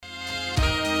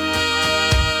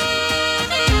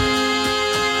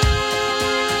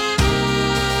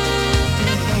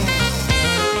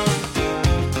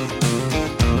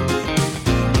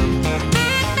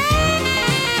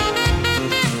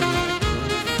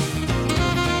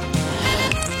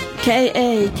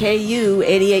KAKU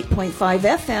 88.5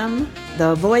 FM,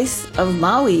 the voice of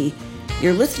Maui.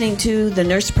 You're listening to the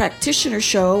Nurse Practitioner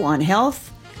Show on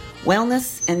health,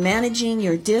 wellness, and managing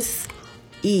your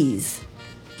dis-ease.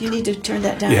 Do you need to turn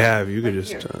that down? Yeah, if you could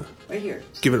just right here.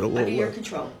 Give it a little. Under your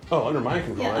control. Oh, under my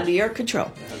control. Yeah, under your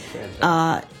control. That's fantastic.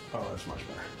 That's much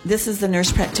better. This is the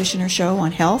Nurse Practitioner Show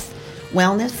on health,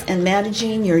 wellness, and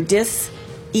managing your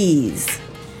dis-ease.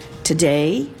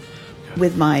 Today,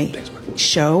 with my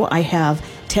show, I have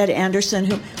Ted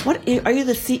Anderson. What are you,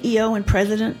 the CEO and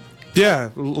president? Yeah,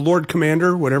 Lord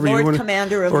Commander, whatever you want. Lord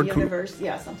Commander of the universe,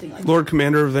 something like that. Lord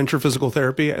Commander of Venture Physical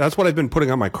Therapy. That's what I've been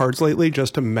putting on my cards lately,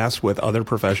 just to mess with other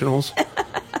professionals.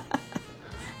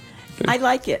 I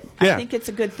like it. Yeah. I think it's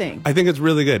a good thing. I think it's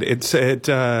really good.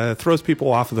 It throws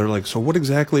people off. They're like, so what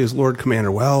exactly is Lord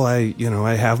Commander? Well, I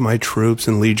have my troops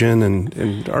and Legion,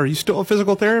 and are you still a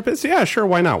physical therapist? Yeah, sure.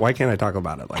 Why not? Why can't I talk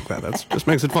about it like that? That just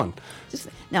makes it fun.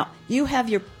 Now, you have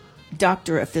your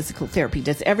doctor of physical therapy.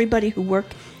 Does everybody who work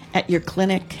at your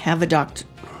clinic have a doctor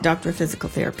of physical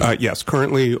therapy? Yes.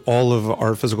 Currently, all of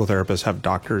our physical therapists have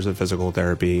doctors of physical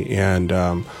therapy, and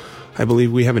I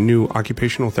believe we have a new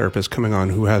occupational therapist coming on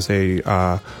who has a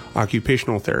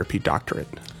occupational therapy doctorate.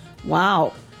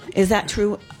 Wow. Is that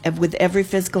true with every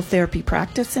physical therapy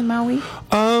practice in Maui?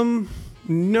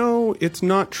 No, it's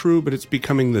not true, but it's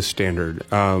becoming the standard.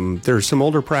 There's some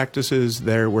older practices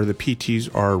there where the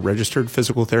PTs are registered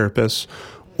physical therapists,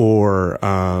 or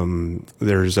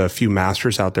there's a few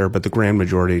masters out there, but the grand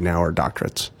majority now are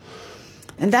doctorates.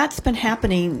 And that's been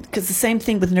happening, because the same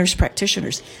thing with nurse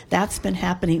practitioners. That's been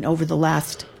happening over the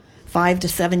last 5 to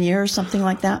 7 years, something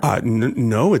like that?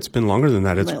 No, it's been longer than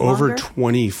that. It's over longer?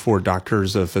 20 for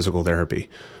doctors of physical therapy.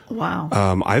 Wow.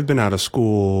 I've been out of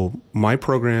school. My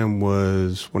program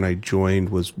was, when I joined,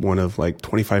 was one of like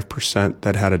 25%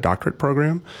 that had a doctorate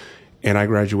program. And I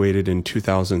graduated in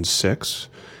 2006.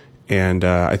 And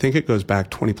I think it goes back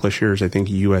 20 plus years. I think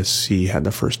USC had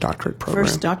the first doctorate program.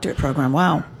 First doctorate program.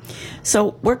 Wow.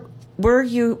 So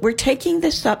we're taking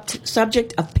this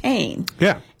subject of pain,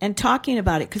 and talking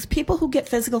about it, because people who get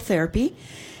physical therapy,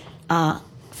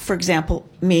 for example,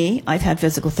 me, I've had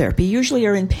physical therapy, usually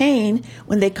are in pain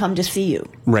when they come to see you.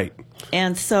 Right.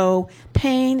 And so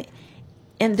pain,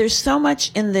 and there's so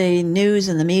much in the news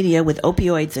and the media with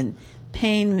opioids and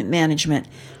pain management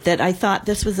that I thought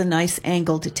this was a nice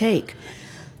angle to take.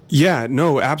 Yeah,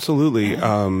 no, absolutely.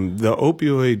 The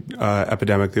opioid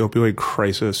epidemic, the opioid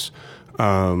crisis,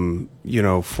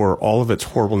 for all of its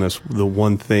horribleness, the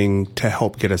one thing to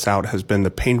help get us out has been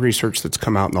the pain research that's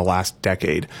come out in the last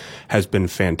decade has been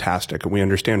fantastic. And we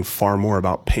understand far more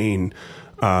about pain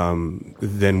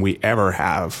than we ever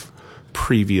have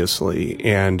previously,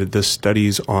 and the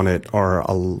studies on it are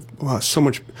so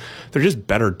much, they're just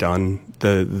better done.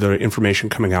 The information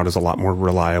coming out is a lot more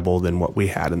reliable than what we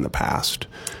had in the past.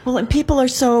 Well, and people are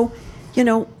so,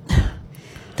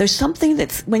 there's something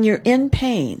that's, when you're in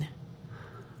pain,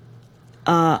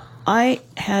 I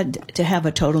had to have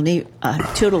a total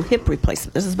hip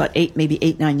replacement. This is about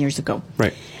 9 years ago.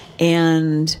 Right.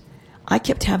 And I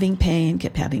kept having pain.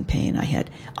 I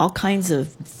had all kinds of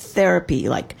therapy,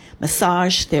 like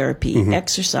massage therapy,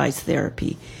 exercise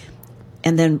therapy.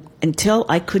 And then until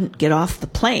I couldn't get off the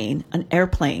plane, an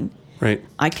airplane, right,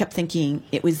 I kept thinking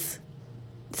it was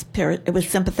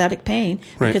sympathetic pain,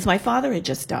 because my father had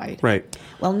just died. Right.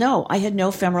 Well, no, I had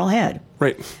no femoral head.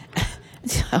 Right.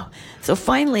 So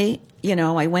finally,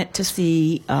 I went to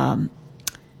see a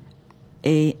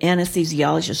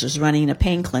anesthesiologist was running a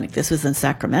pain clinic. This was in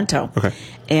Sacramento. Okay.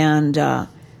 And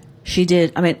she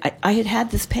did, I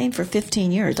had this pain for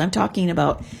 15 years. I'm talking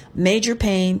about major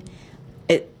pain.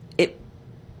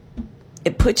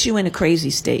 It puts you in a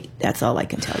crazy state. That's all I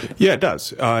can tell you. Yeah, it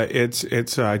does. It's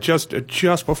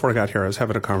just before I got here, I was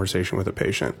having a conversation with a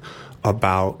patient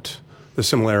about the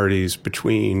similarities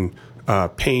between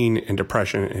pain and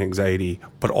depression and anxiety,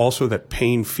 but also that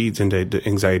pain feeds into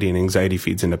anxiety and anxiety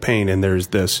feeds into pain. And there's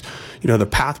this, the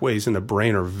pathways in the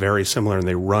brain are very similar and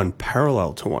they run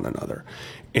parallel to one another.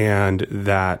 And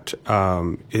that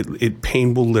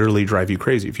pain will literally drive you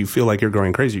crazy. If you feel like you're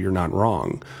going crazy, you're not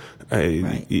wrong.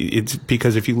 Right. It's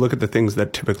because if you look at the things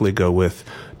that typically go with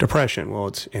depression, well,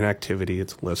 it's inactivity,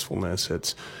 it's blissfulness,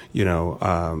 it's,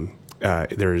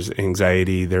 there's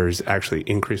anxiety, there's actually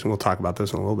increase, and we'll talk about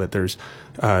this in a little bit, there's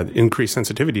increased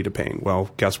sensitivity to pain. Well,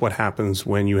 guess what happens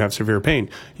when you have severe pain?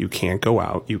 You can't go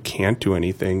out, you can't do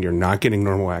anything, you're not getting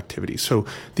normal activity. So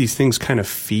these things kind of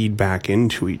feed back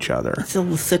into each other. It's a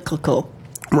little cyclical.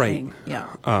 Right. Thing. Yeah.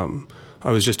 I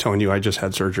was just telling you I just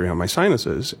had surgery on my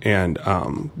sinuses, and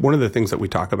one of the things that we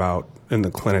talk about in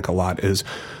the clinic a lot is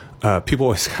people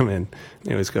always come in,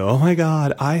 they always go, "Oh my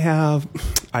God, I have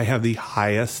the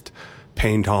highest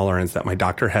pain tolerance that my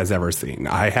doctor has ever seen.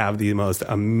 I have the most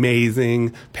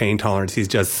amazing pain tolerance.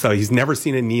 He's never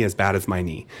seen a knee as bad as my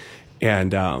knee."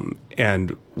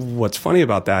 And what's funny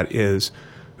about that is,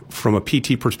 from a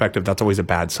PT perspective, that's always a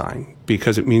bad sign,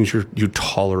 because it means you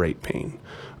tolerate pain.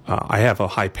 I have a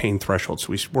high pain threshold, so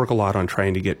we work a lot on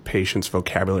trying to get patients'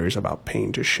 vocabularies about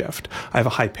pain to shift. I have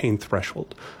a high pain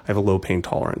threshold. I have a low pain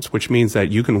tolerance, which means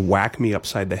that you can whack me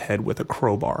upside the head with a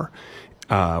crowbar.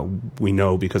 We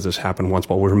know because this happened once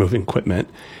while we were moving equipment.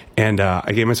 And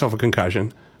I gave myself a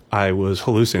concussion. I was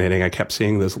hallucinating. I kept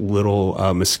seeing this little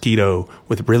mosquito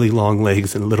with really long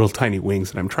legs and little tiny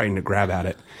wings, and I'm trying to grab at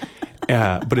it.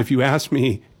 But if you ask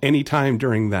me any time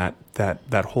during that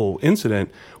whole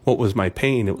incident, what was my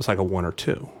pain? It was like a 1 or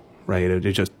 2, right?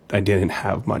 I didn't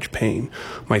have much pain.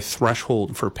 My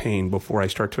threshold for pain before I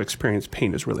start to experience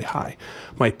pain is really high.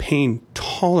 My pain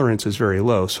tolerance is very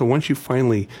low. So once you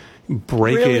finally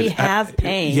break really have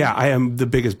pain. Yeah, I am the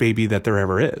biggest baby that there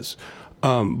ever is.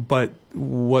 But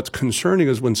what's concerning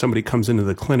is when somebody comes into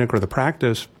the clinic or the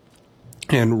practice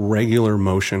and regular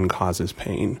motion causes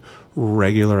pain,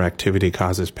 regular activity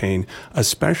causes pain,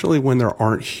 especially when there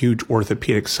aren't huge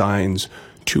orthopedic signs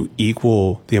to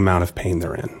equal the amount of pain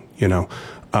they're in,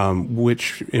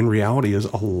 which in reality is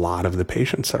a lot of the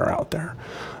patients that are out there.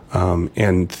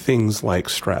 And things like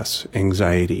stress,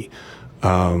 anxiety,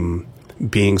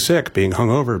 being sick, being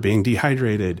hungover, being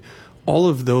dehydrated, all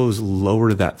of those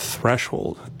lower that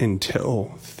threshold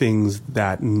until things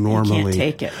that normally you can't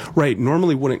take it. Right,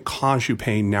 normally wouldn't cause you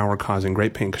pain now are causing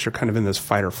great pain because you're kind of in this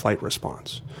fight or flight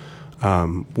response.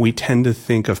 We tend to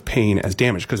think of pain as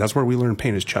damage because that's where we learn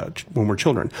pain is judged when we're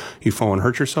children. You fall and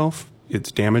hurt yourself,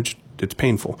 it's damaged, it's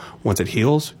painful. Once it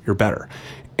heals, you're better.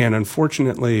 And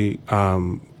unfortunately,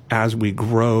 as we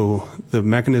grow, the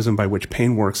mechanism by which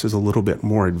pain works is a little bit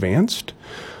more advanced.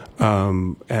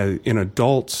 In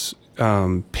adults,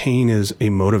 pain is a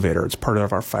motivator. It's part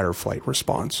of our fight or flight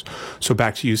response. So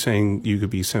back to you saying you could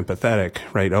be sympathetic,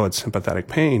 right? Oh, it's sympathetic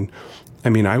pain. I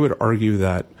mean, I would argue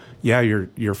that, yeah,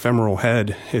 your femoral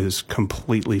head is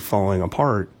completely falling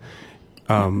apart.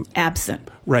 Absent.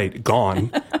 Right,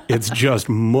 gone. It's just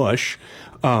mush.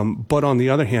 But on the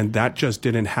other hand, that just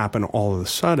didn't happen all of a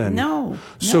sudden. No.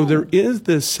 So there is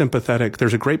this sympathetic,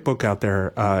 there's a great book out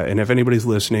there, and if anybody's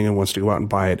listening and wants to go out and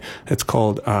buy it, it's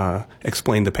called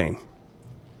Explain the Pain.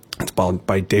 It's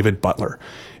by David Butler.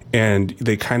 And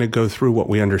they kind of go through what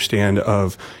we understand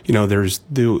of, there's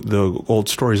the old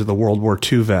stories of the World War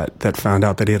II vet that found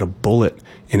out that he had a bullet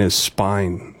in his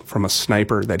spine from a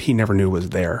sniper that he never knew was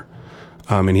there.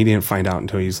 And he didn't find out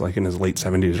until he's like in his late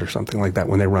 70s or something like that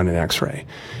when they run an x-ray.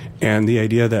 And the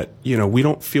idea that, we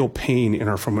don't feel pain in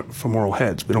our femoral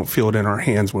heads. We don't feel it in our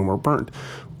hands when we're burnt.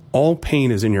 All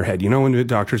pain is in your head. When the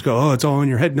doctors go, oh, it's all in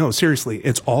your head. No, seriously,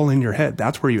 it's all in your head.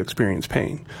 That's where you experience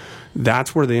pain.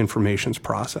 That's where the information's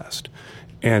processed.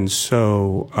 And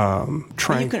so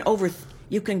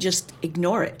you can just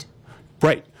ignore it.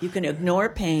 Right. You can ignore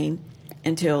pain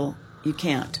until you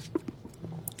can't.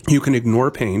 You can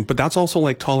ignore pain, but that's also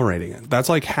like tolerating it. That's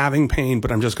like having pain,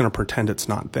 but I'm just going to pretend it's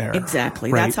not there.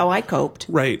 Exactly. Right? That's how I coped.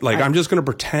 Right. Like I'm just going to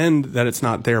pretend that it's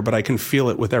not there, but I can feel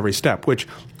it with every step, which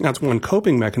that's one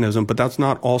coping mechanism, but that's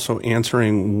not also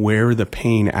answering where the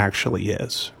pain actually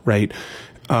is, right?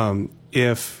 How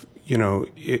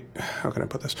can I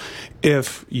put this?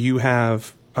 If you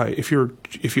have, if you're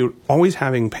always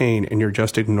having pain and you're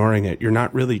just ignoring it, you're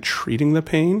not really treating the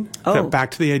pain. Oh.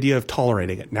 Back to the idea of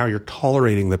tolerating it. Now you're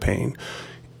tolerating the pain,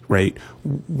 right?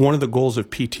 One of the goals of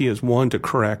PT is, one, to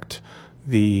correct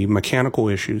the mechanical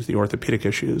issues, the orthopedic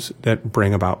issues that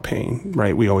bring about pain,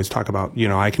 right? We always talk about,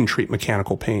 I can treat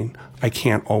mechanical pain. I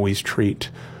can't always treat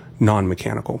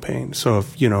non-mechanical pain. So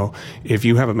if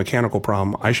you have a mechanical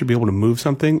problem, I should be able to move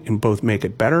something and both make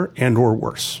it better and or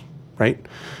worse, right?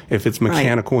 If it's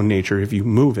mechanical in nature, if you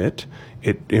move it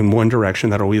in one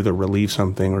direction, that'll either relieve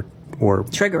something or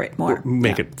trigger it more, or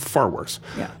make it far worse.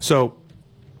 Yeah. So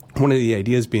one of the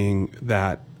ideas being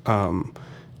that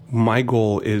my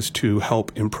goal is to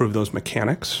help improve those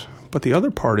mechanics. But the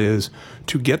other part is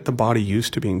to get the body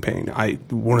used to being pain.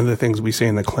 One of the things we say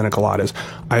in the clinic a lot is,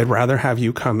 I'd rather have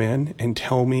you come in and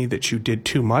tell me that you did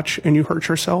too much and you hurt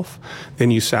yourself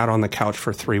than you sat on the couch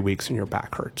for 3 weeks and your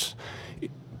back hurts.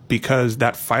 Because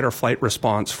that fight or flight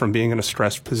response from being in a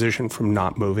stressed position from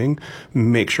not moving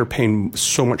makes your pain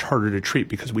so much harder to treat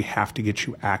because we have to get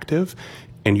you active,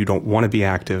 and you don't want to be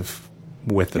active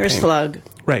with the pain. You're a slug.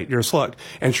 Right, you're a slug.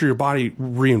 And so your body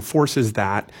reinforces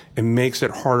that and makes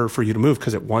it harder for you to move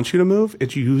because it wants you to move.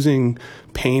 It's using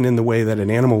pain in the way that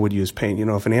an animal would use pain. You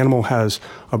know, if an animal has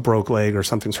a broke leg or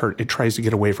something's hurt, it tries to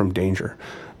get away from danger.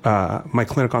 My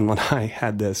clinic on Lanai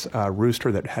had this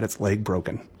rooster that had its leg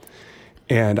broken.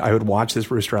 And I would watch this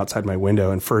rooster outside my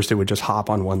window, and first it would just hop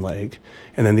on one leg,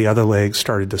 and then the other leg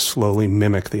started to slowly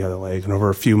mimic the other leg. And over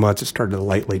a few months, it started to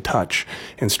lightly touch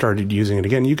and started using it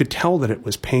again. You could tell that it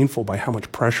was painful by how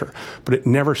much pressure, but it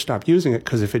never stopped using it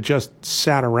because if it just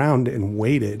sat around and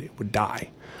waited, it would die.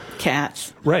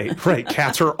 Cats. Right.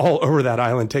 Cats are all over that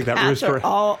island. Take that rooster. Cats are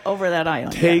all over that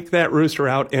island. Take that rooster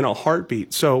out in a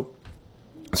heartbeat.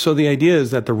 So the idea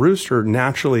is that the rooster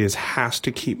naturally has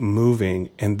to keep moving,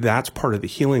 and that's part of the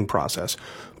healing process.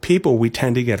 People, we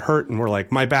tend to get hurt, and we're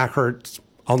like, my back hurts.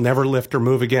 I'll never lift or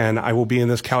move again. I will be in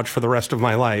this couch for the rest of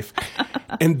my life.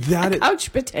 And that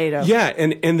couch potato. Yeah,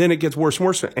 and then it gets worse and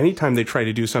worse. So anytime they try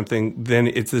to do something, then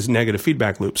it's this negative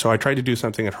feedback loop. So I try to do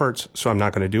something, it hurts, so I'm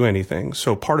not going to do anything.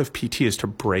 So part of PT is to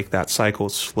break that cycle,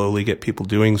 slowly get people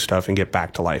doing stuff and get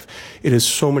back to life. It is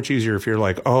so much easier if you're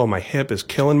like, oh, my hip is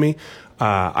killing me.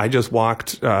 I just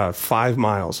walked 5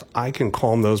 miles. I can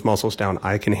calm those muscles down.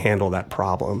 I can handle that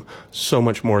problem so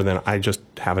much more than I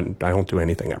don't do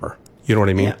anything ever. You know what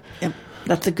I mean? Yeah.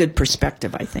 That's a good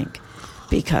perspective, I think,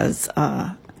 because,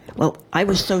 I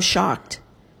was so shocked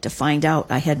to find out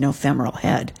I had no femoral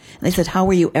head. And they said, how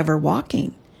were you ever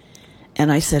walking?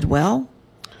 And I said, well,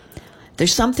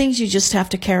 there's some things you just have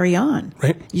to carry on.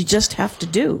 Right. You just have to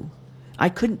do. I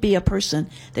couldn't be a person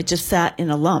that just sat in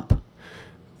a lump.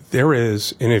 There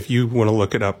is, and if you want to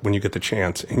look it up when you get the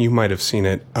chance, and you might have seen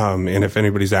it, and if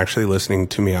anybody's actually listening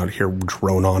to me out here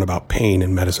drone on about pain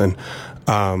in medicine,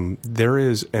 there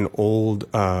is an old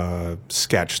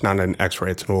sketch, not an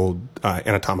x-ray, it's an old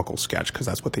anatomical sketch, because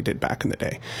that's what they did back in the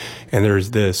day. And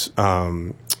there's this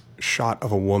shot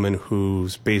of a woman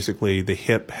whose basically the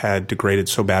hip had degraded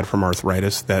so bad from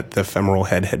arthritis that the femoral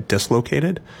head had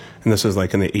dislocated. And this is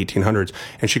like in the 1800s.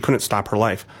 And she couldn't stop her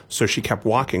life. So she kept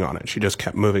walking on it. She just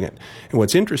kept moving it. And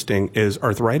what's interesting is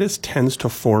arthritis tends to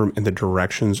form in the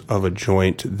directions of a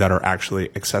joint that are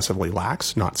actually excessively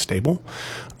lax, not stable,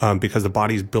 because the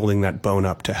body's building that bone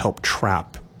up to help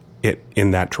trap it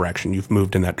in that direction. You've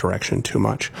moved in that direction too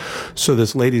much. So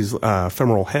this lady's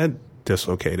femoral head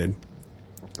dislocated.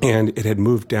 And it had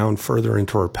moved down further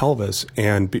into her pelvis,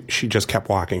 and she just kept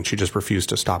walking. She just refused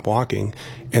to stop walking.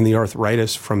 And the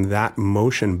arthritis from that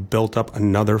motion built up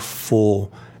another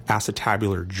full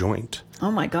acetabular joint. Oh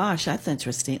my gosh, that's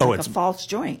interesting. It's a false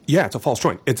joint. Yeah, it's a false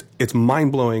joint. It's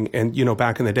mind-blowing. And, you know,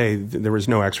 back in the day, there was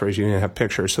no x-rays. You didn't have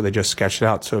pictures, so they just sketched it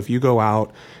out. So if you go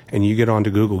out and you get onto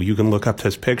Google, you can look up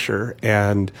this picture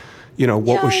and... You know,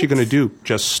 what was she going to do?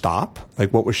 Just stop?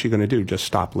 Like, what was she going to do? Just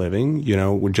stop living? You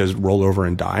know, would just roll over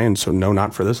and die? And so, no,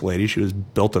 not for this lady. She was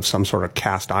built of some sort of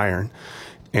cast iron.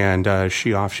 And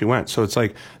off she went. So it's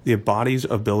like the body's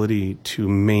ability to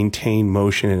maintain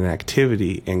motion and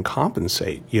activity and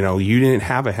compensate. You know, you didn't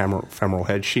have a femoral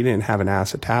head. She didn't have an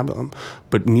acetabulum.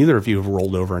 But neither of you have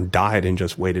rolled over and died and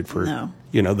just waited for,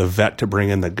 you know, the vet to bring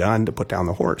in the gun to put down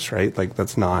the horse, right? Like,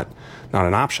 that's not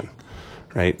an option.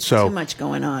 Right. So too much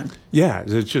going on. Yeah,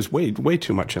 it's just way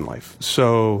too much in life.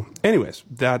 So, anyways,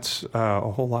 that's a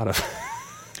whole lot of.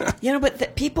 You know,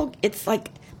 but people, it's like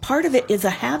part of it is a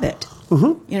habit.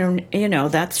 Mm-hmm. You know,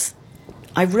 that's.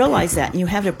 I realize that, and you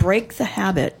have to break the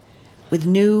habit with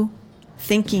new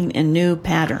thinking and new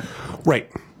pattern. Right.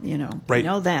 You know. Right. You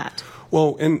know that.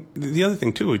 Well, and the other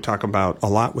thing too we talk about a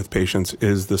lot with patients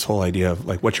is this whole idea of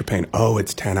like, what's your pain? Oh,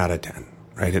 it's 10 out of 10.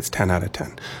 Right? It's 10 out of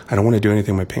 10. I don't want to do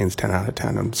anything. My pain's 10 out of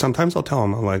 10. And sometimes I'll tell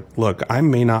them, I'm like, look, I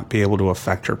may not be able to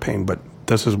affect your pain, but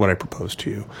this is what I propose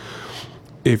to you.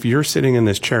 If you're sitting in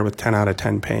this chair with 10 out of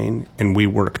 10 pain and we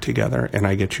work together and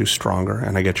I get you stronger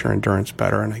and I get your endurance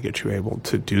better and I get you able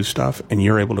to do stuff and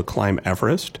you're able to climb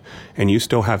Everest and you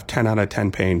still have 10 out of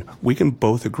 10 pain, we can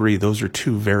both agree those are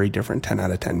two very different 10 out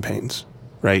of 10 pains.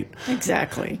 Right?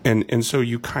 Exactly. And so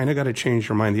you kind of got to change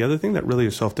your mind. The other thing that really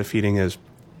is self-defeating is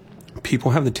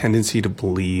people have the tendency to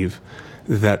believe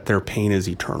that their pain is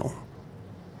eternal,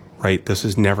 right? This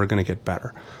is never going to get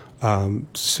better.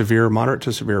 Moderate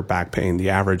to severe back pain, the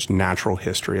average natural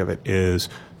history of it is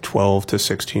 12 to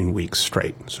 16 weeks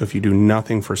straight. So if you do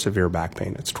nothing for severe back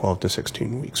pain, it's 12 to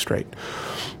 16 weeks straight.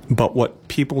 But what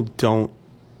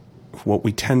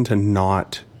we tend to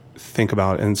not think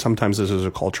about, and sometimes this is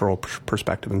a cultural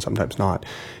perspective and sometimes not,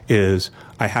 is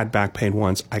I had back pain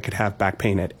once, I could have back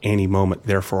pain at any moment,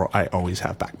 therefore I always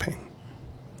have back pain.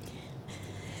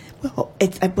 Well,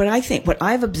 what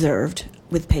I've observed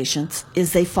with patients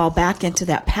is they fall back into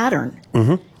that pattern.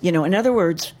 You know, in other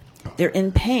words, they're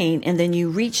in pain, and then you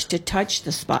reach to touch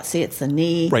the spot. Say it's the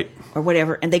knee, or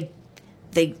whatever, and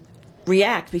they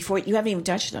react before you haven't even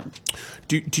touched them.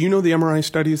 Do you know the MRI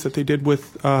studies that they did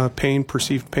with pain,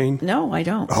 perceived pain? No, I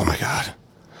don't. Oh my God,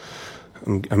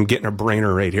 I'm getting a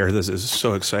brainer right here. This is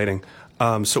so exciting.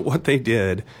 So what they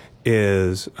did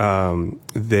is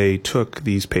they took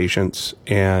these patients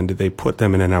and they put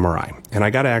them in an MRI. And I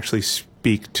got to actually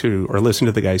speak to or listen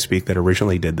to the guy speak that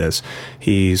originally did this.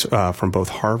 He's from both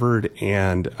Harvard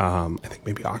and I think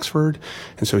maybe Oxford.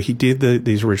 And so he did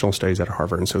these original studies at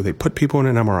Harvard. And so they put people in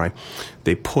an MRI.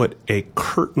 They put a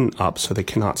curtain up so they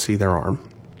cannot see their arm.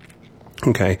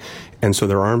 Okay. And so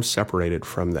their arm's separated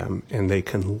from them, and they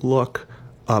can look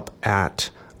up at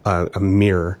a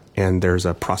mirror, and there's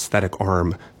a prosthetic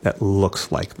arm that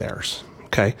looks like theirs.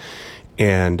 Okay.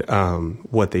 And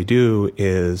what they do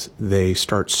is they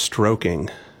start stroking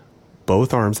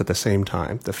both arms at the same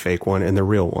time, the fake one and the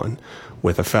real one,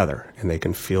 with a feather. And they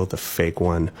can feel the fake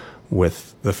one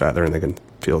with the feather, and they can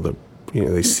feel the, you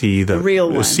know, they see the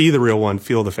real one. See the real one,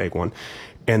 feel the fake one.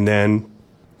 And then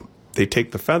they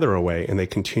take the feather away, and they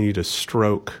continue to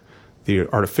stroke the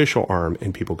artificial arm,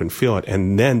 and people can feel it.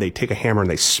 And then they take a hammer and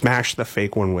they smash the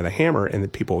fake one with a hammer, and the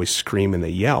people always scream and they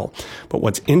yell. But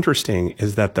what's interesting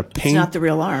is that the pain... It's not the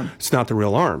real arm. It's not the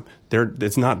real arm.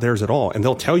 It's not theirs at all. And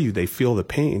they'll tell you they feel the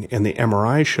pain. And the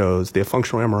MRI shows, the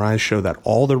functional MRIs show that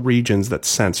all the regions that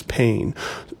sense pain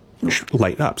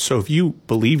light up. So if you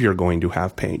believe you're going to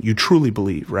have pain, you truly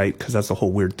believe, right? Because that's the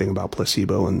whole weird thing about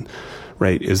placebo and...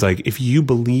 right, is like if you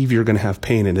believe you're going to have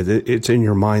pain and it's in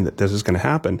your mind that this is going to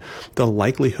happen, the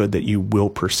likelihood that you will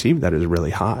perceive that is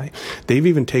really high. They've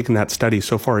even taken that study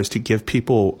so far as to give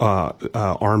people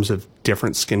arms of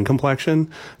different skin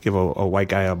complexion, give a white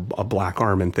guy a black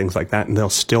arm and things like that, and they'll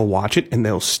still watch it and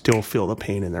they'll still feel the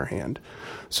pain in their hand.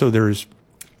 So there's...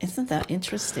 Isn't that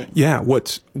interesting? Yeah.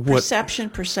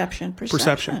 Perception.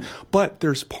 But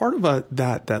there's part of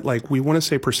that like we want to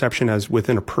say perception as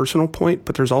within a personal point,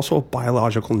 but there's also a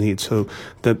biological need. So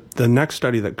the next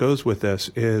study that goes with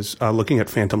this is looking at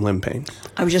phantom limb pain.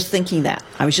 I was just thinking that.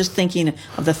 I was just thinking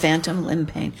of the phantom limb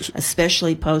pain,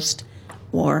 especially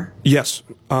post-war. Yes.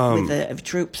 With the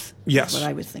troops. Yes. That's what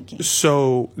I was thinking.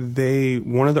 So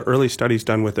one of the early studies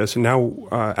done with this, and now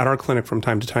at our clinic from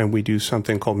time to time we do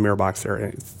something called mirror box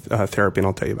therapy, and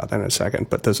I'll tell you about that in a second,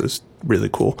 but this is really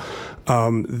cool.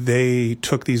 They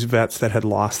took these vets that had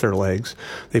lost their legs.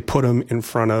 They put them in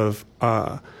front of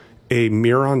a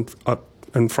mirror up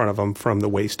in front of them from the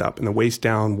waist up, and the waist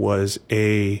down was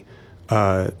a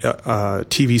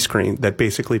TV screen that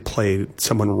basically played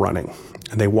someone running.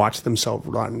 And they watched themselves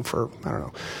run for,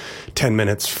 10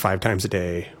 minutes, 5 times a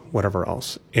day, whatever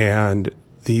else. And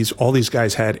all these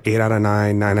guys had 8 out of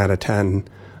 9, 9 out of 10,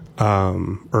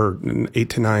 or 8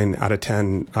 to 9 out of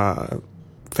 10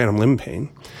 phantom limb pain.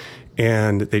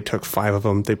 And they took 5 of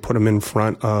them, they put them in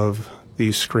front of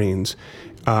these screens,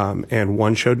 and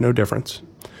one showed no difference.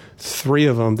 3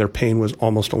 of them, their pain was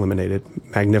almost eliminated.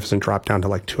 Magnificent drop down to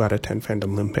like 2 out of 10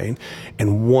 phantom limb pain.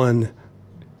 And 1,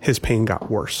 his pain got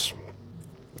worse.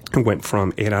 It went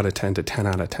from 8 out of 10 to 10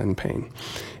 out of 10 pain.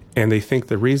 And they think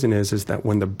the reason is that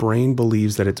when the brain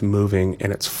believes that it's moving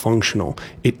and it's functional,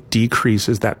 it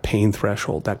decreases that pain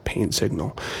threshold, that pain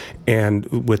signal.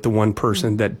 And with the one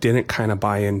person that didn't kind of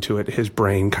buy into it, his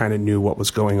brain kind of knew what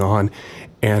was going on.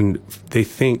 And they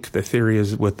think the theory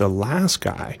is with the last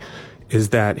guy is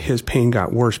that his pain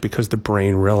got worse because the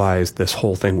brain realized this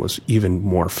whole thing was even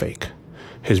more fake.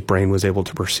 His brain was able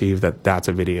to perceive that that's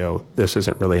a video. This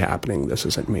isn't really happening. This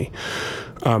isn't me.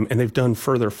 And they've done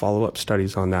further follow-up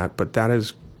studies on that, but that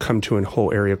has come to a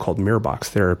whole area called mirror box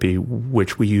therapy,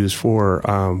 which we use for,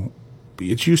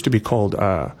 it used to be called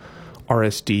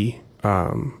RSD,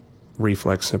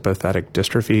 reflex sympathetic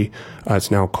dystrophy. It's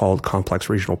now called complex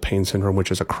regional pain syndrome, which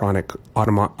is a chronic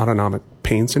autonomic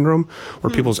pain syndrome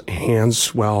where people's hands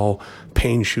swell,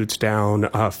 pain shoots down,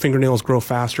 fingernails grow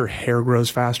faster, hair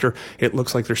grows faster. It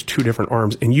looks like there's 2 different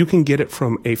arms, and you can get it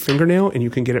from a fingernail and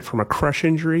you can get it from a crush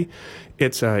injury.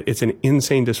 It's an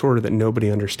insane disorder that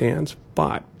nobody understands.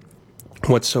 But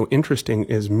what's so interesting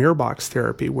is mirror box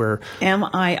therapy, where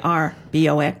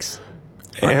MIRBOX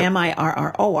or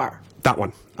MIRROR. That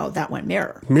one. Oh, that one.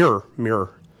 Mirror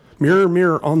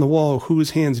on the wall.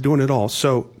 Whose hand's doing it all?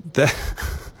 So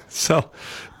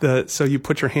you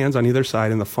put your hands on either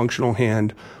side, and the functional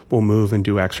hand will move and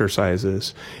do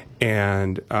exercises.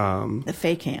 And the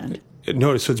fake hand.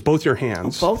 No, so it's both your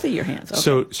hands. Oh, both of your hands.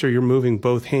 Okay. So you're moving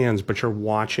both hands, but you're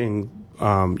watching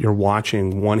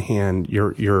one hand,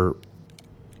 your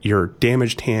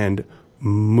damaged hand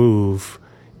move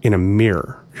in a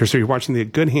mirror. So you're watching the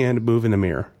good hand move in the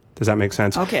mirror. Does that make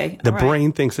sense? Okay. The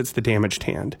brain thinks it's the damaged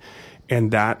hand.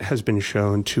 And that has been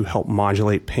shown to help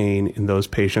modulate pain in those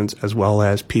patients, as well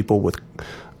as people with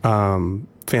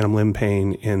phantom limb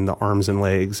pain in the arms and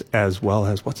legs, as well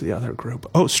as, what's the other group?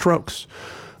 Oh, strokes.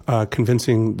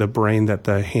 Convincing the brain that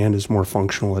the hand is more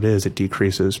functional. It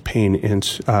decreases pain in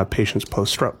patients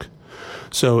post-stroke.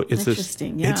 So it's it's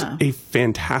a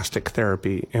fantastic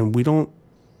therapy, and we don't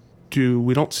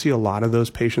see a lot of those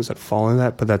patients that fall in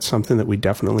that, but that's something that we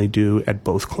definitely do at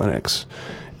both clinics.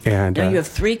 And now you have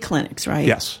 3 clinics, right?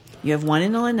 Yes. You have one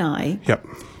in Illinois. Yep.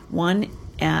 One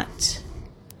at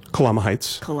Kalama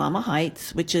Heights. Kalama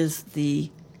Heights, which is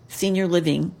the senior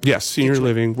living. Yes, senior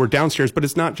living. We're downstairs, but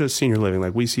it's not just senior living.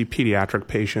 Like, we see pediatric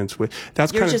patients with.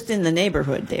 You're just in the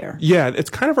neighborhood there. Yeah,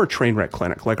 it's kind of our train wreck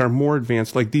clinic. Like, our more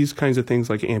advanced, like these kinds of things,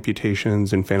 like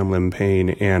amputations and phantom limb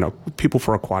pain and people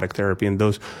for aquatic therapy, and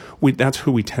those. That's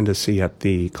who we tend to see at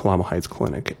the Kalama Heights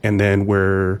clinic. And then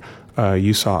where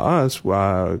you saw us,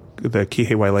 the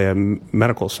Kihei Wailea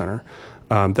Medical Center.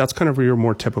 That's kind of your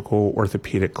more typical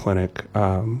orthopedic clinic.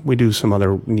 We do some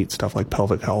other neat stuff like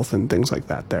pelvic health and things like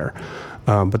that there.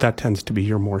 But that tends to be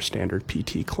your more standard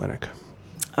PT clinic.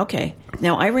 Okay.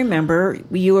 Now, I remember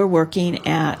you were working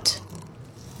at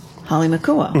Holly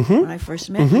Makua when I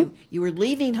first met you. You were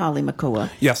leaving Holly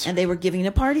Makua. Yes. And they were giving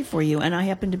a party for you, and I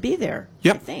happened to be there,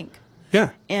 I think.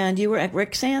 Yeah. And you were at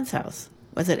Rick Sand's house.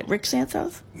 Was it at Rick Sand's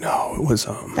house? No, it was...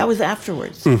 That was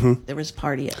afterwards. There was a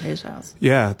party at his house.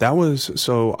 Yeah, that was...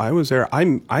 So I was there.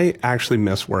 I actually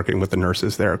miss working with the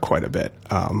nurses there quite a bit.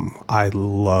 I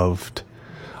loved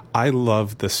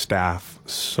the staff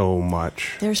so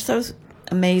much. They're so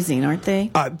amazing, aren't they?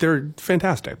 They're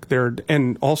fantastic.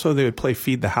 And also they would play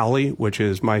Feed the Howley, which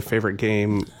is my favorite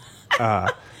game.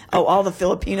 All the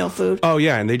Filipino food? Oh,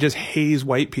 yeah, and they just haze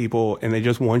white people, and they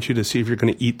just want you to see if you're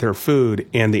going to eat their food.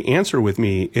 And the answer with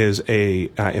me is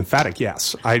a emphatic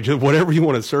yes. Whatever you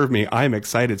want to serve me, I'm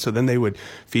excited. So then they would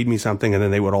feed me something, and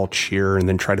then they would all cheer and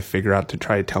then try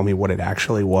to tell me what it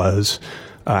actually was.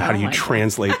 How do you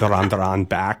translate daran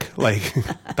back? Like,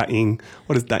 daing.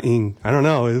 What is daing? I don't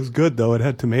know. It was good, though. It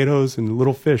had tomatoes and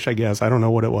little fish, I guess. I don't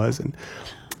know what it was. And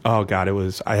oh, God,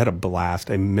 I had a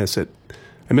blast. I miss it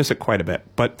quite a bit.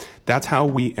 But that's how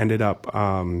we ended up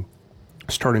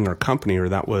starting our company, or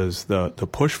that was the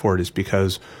push for it, is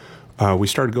because we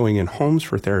started going in homes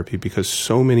for therapy because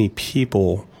so many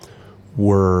people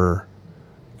were,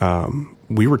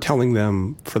 we were telling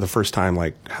them for the first time,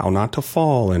 like, how not to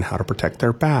fall and how to protect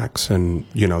their backs and,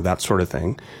 that sort of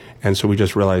thing. And so we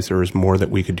just realized there was more that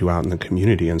we could do out in the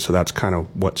community. And so that's kind of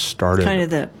what started. Kind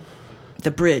of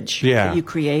the bridge that you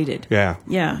created. Yeah.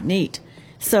 Yeah, neat.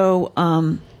 So,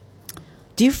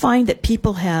 do you find that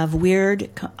people have weird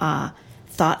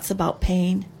thoughts about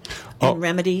pain and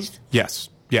remedies? Yes.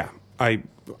 Yeah. I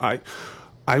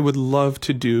would love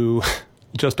to do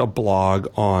just a blog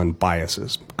on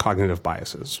biases, cognitive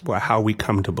biases, how we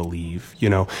come to believe.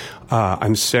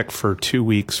 I'm sick for 2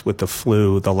 weeks with the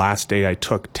flu. The last day I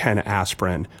took 10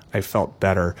 aspirin, I felt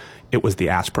better. It was the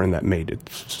aspirin that made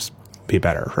it be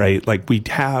better, right? Like, we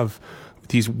have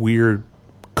these weird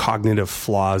cognitive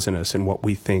flaws in us and what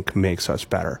we think makes us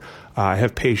better. I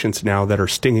have patients now that are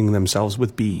stinging themselves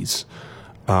with bees.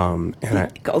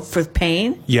 Go for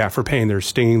pain? Yeah, for pain. They're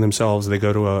stinging themselves. They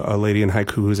go to a lady in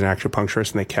haiku who's an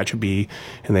acupuncturist, and they catch a bee,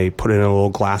 and they put it in a little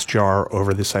glass jar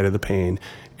over the site of the pain,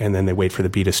 and then they wait for the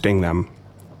bee to sting them.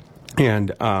 And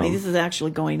this is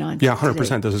actually going on. Yeah,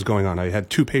 100% this is going on. I had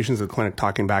 2 patients at the clinic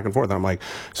talking back and forth. And I'm like,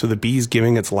 so the bee's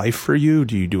giving its life for you?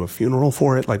 Do you do a funeral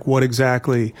for it? Like, what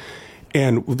exactly?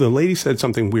 And the lady said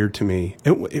something weird to me.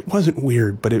 It wasn't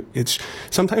weird, but it's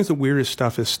sometimes the weirdest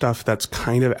stuff is stuff that's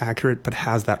kind of accurate but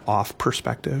has that off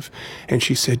perspective. And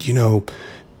she said,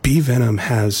 bee venom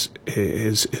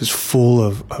is full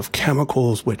of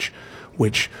chemicals which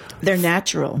they're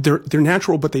natural. They're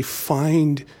natural, but they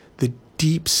find the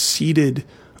deep-seated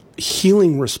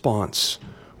healing response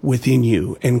within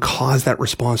you and cause that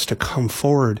response to come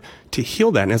forward to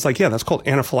heal that. And it's like, yeah, that's called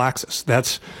anaphylaxis.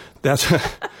 That's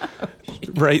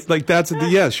right. Like,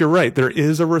 yes, you're right. There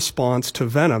is a response to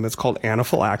venom. It's called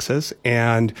anaphylaxis,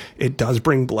 and it does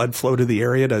bring blood flow to the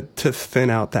area to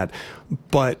thin out that.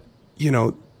 But,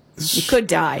 you could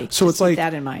die. So it's like, keep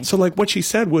that in mind. So like what she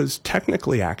said was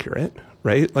technically accurate,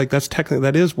 right? Like,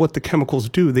 that is what the chemicals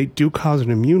do. They do cause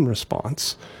an immune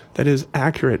response. That is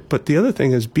accurate. But the other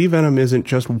thing is, bee venom isn't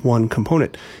just one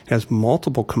component. It has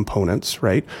multiple components,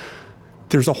 right?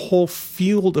 There's a whole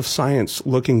field of science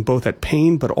looking both at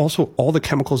pain, but also all the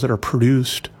chemicals that are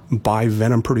produced by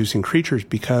venom-producing creatures,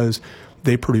 because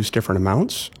they produce different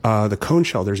amounts. The cone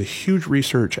shell, there's a huge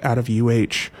research out of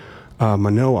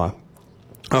Manoa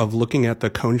of looking at the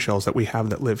cone shells that we have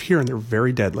that live here, and they're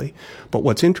very deadly. But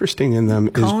what's interesting in them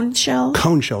is cone shells.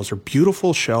 Cone shells are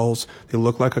beautiful shells. They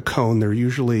look like a cone. They're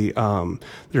usually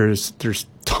there's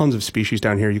tons of species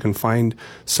down here. You can find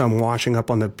some washing up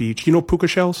on the beach. You know puka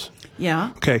shells?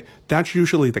 Yeah. Okay, that's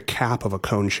usually the cap of a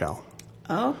cone shell.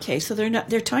 Okay, so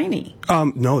they're tiny.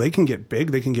 No, they can get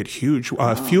big. They can get huge.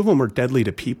 A few of them are deadly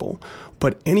to people,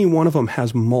 but any one of them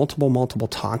has multiple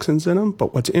toxins in them.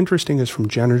 But what's interesting is from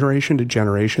generation to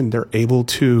generation, they're able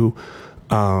to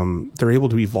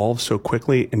evolve so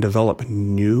quickly and develop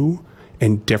new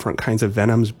and different kinds of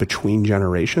venoms between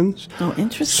generations. Oh,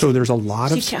 interesting. So there's a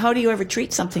lot of... How do you ever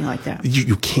treat something like that?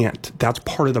 You can't. That's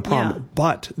part of the problem. Yeah.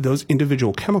 But those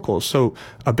individual chemicals, so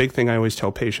a big thing I always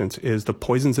tell patients is the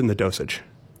poison's in the dosage,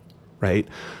 right?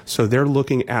 So they're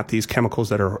looking at these chemicals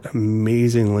that are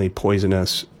amazingly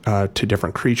poisonous to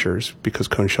different creatures because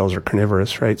cone shells are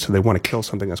carnivorous, right? So they want to kill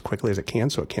something as quickly as it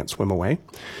can so it can't swim away.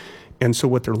 And so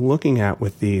what they're looking at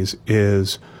with these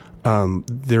is...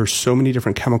 there's so many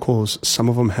different chemicals. Some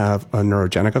of them have a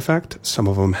neurogenic effect. Some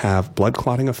of them have blood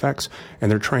clotting effects, and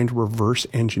they're trying to reverse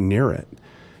engineer it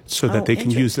so that they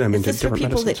can use them into different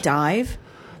medicines. Is this for people that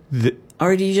dive?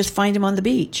 Or do you just find them on the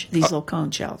beach, these little cone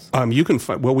shells? You can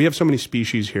find, well, we have so many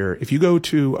species here. If you go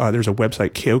to, there's a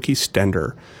website,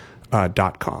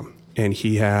 KeokiStender.com. And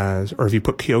he has, or if you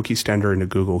put Keoki Stender into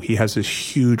Google, he has this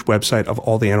huge website of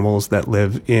all the animals that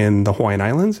live in the Hawaiian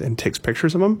Islands and takes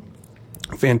pictures of them.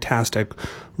 Fantastic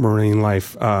marine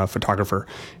life photographer,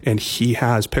 and he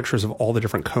has pictures of all the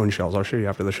different cone shells. I'll show you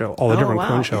after the show. All the different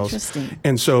cone shells. Interesting.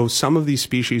 And so some of these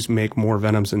species make more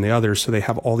venoms than the others. So they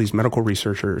have all these medical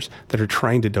researchers that are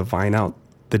trying to divine out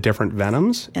the different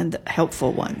venoms and the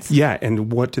helpful ones. Yeah,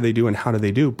 and what do they do and how do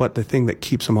they do? But the thing that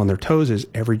keeps them on their toes is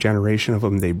every generation of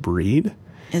them they breed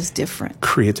is different.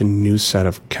 Creates a new set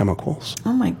of chemicals.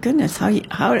 Oh my goodness!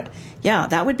 Yeah,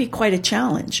 that would be quite a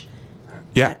challenge.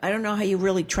 Yeah. I don't know how you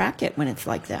really track it when it's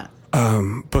like that.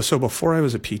 But so before I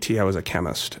was a PT, I was a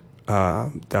chemist.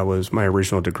 That was my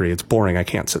original degree. It's boring. I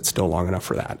can't sit still long enough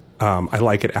for that. I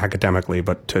like it academically,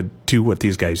 but to do what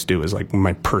these guys do is like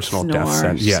my personal death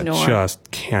sentence. Yeah,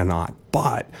 just cannot.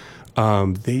 But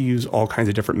they use all kinds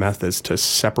of different methods to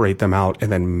separate them out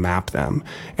and then map them.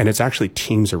 And it's actually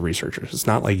teams of researchers. It's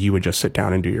not like you would just sit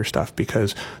down and do your stuff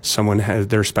because someone has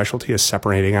their specialty is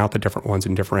separating out the different ones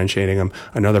and differentiating them.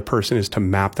 Another person is to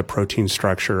map the protein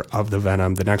structure of the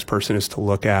venom. The next person is to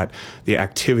look at the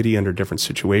activity under different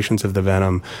situations of the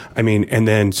venom. I mean, and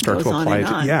then start to apply it.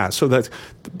 Yeah. So that's,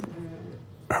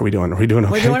 how are we doing? Are we doing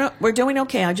okay? We're doing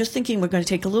okay. I'm just thinking we're going to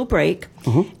take a little break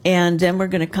and then we're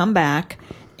going to come back.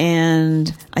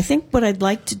 And I think what I'd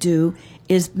like to do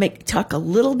is talk a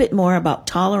little bit more about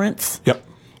tolerance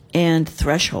and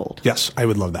threshold. Yes, I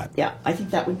would love that. Yeah, I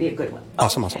think that would be a good one.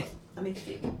 Awesome. Let me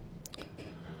see.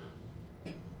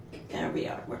 There we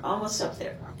are. We're almost up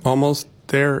there. Almost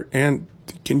there. And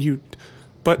can you...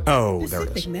 But, there it is.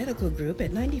 Pacific Medical Group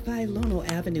at 95 Lono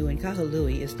Avenue in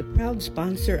Kahului is the proud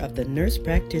sponsor of the Nurse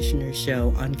Practitioner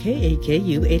Show on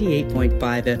KAKU 88.5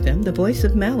 FM, the voice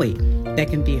of Maui, that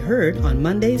can be heard on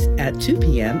Mondays at 2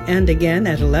 p.m. and again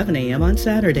at 11 a.m. on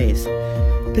Saturdays.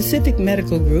 Pacific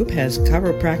Medical Group has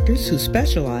chiropractors who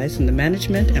specialize in the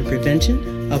management and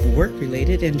prevention of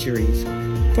work-related injuries.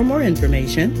 For more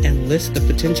information and list of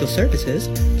potential services,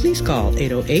 please call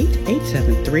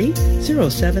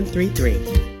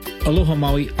 808-873-0733. Aloha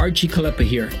Maui, Archie Kalepa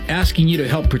here, asking you to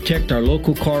help protect our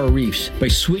local coral reefs by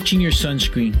switching your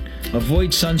sunscreen.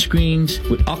 Avoid sunscreens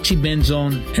with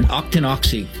oxybenzone and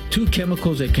octinoxy, two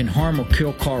chemicals that can harm or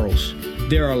kill corals.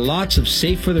 There are lots of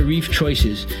safe-for-the-reef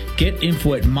choices. Get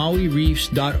info at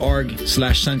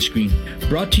mauireefs.org/sunscreen.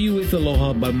 Brought to you with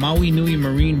Aloha by Maui Nui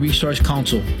Marine Resource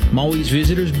Council, Maui's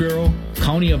Visitors Bureau,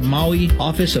 County of Maui,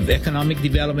 Office of Economic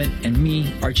Development, and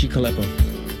me, Archie Kalepa.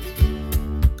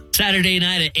 Saturday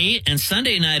night at 8 and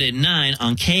Sunday night at 9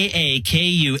 on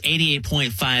KAKU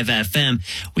 88.5 FM,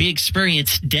 we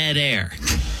experience dead air.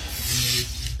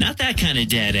 Not that kind of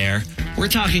dead air. We're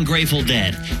talking Grateful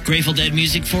Dead. Grateful Dead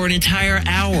music for an entire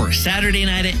hour. Saturday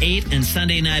night at 8 and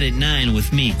Sunday night at 9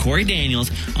 with me, Corey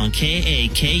Daniels, on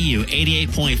KAKU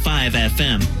 88.5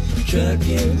 FM.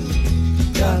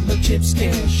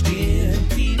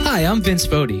 Hi, I'm Vince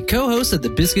Fodi, co-host of the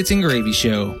Biscuits and Gravy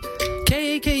Show.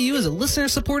 KAKU is a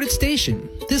listener-supported station.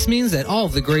 This means that all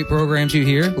of the great programs you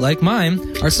hear, like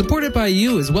mine, are supported by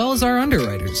you as well as our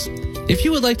underwriters. If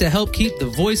you would like to help keep the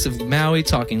voice of Maui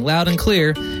talking loud and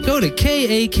clear, go to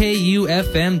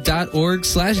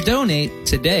kakufm.org/donate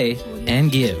today and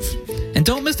give. And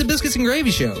don't miss the Biscuits and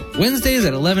Gravy Show, Wednesdays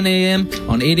at 11 a.m.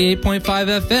 on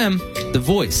 88.5 FM, the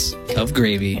voice of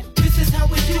gravy. This is how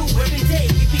we do every day.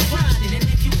 We be grinding, and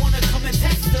if you want to come and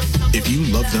test us, if you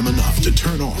love them enough to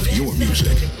turn off your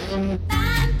music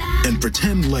and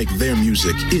pretend like their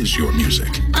music is your music.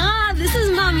 This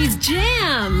is Mommy's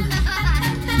jam.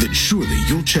 Then surely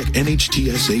you'll check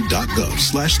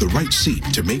nhtsa.gov/the right seat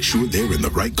to make sure they're in the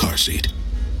right car seat.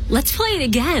 Let's play it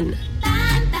again.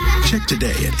 Check today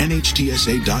at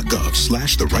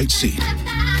nhtsa.gov/the right seat.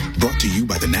 Brought to you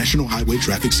by the National Highway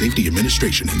Traffic Safety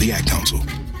Administration and the Ad Council.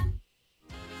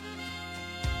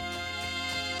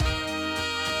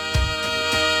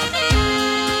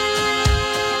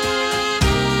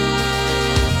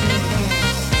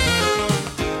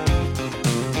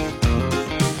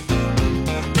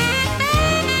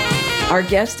 Our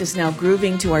guest is now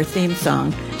grooving to our theme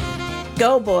song.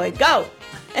 Go, boy, go!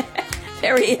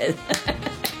 There he is.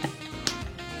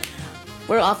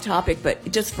 We're off topic,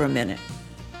 but just for a minute.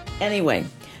 Anyway,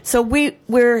 so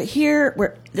we're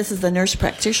here. This is the Nurse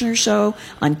Practitioner Show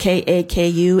on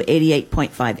KAKU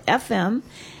 88.5 FM,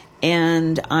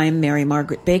 and I'm Mary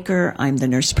Margaret Baker. I'm the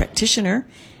Nurse Practitioner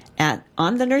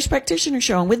on the Nurse Practitioner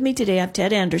Show. And with me today I have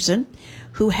Ted Anderson,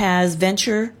 who has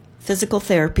Venture Physical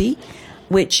Therapy,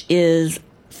 which is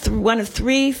one of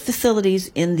 3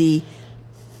 facilities in the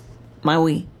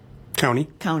Maui County,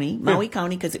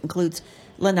 because it includes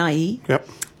Lanai. Yep.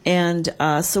 And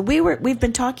so we've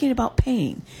been talking about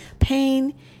pain.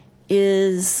 Pain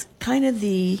is kind of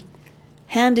the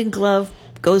hand in glove,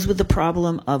 goes with the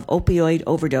problem of opioid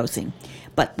overdosing.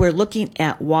 But we're looking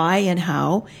at why and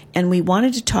how, and we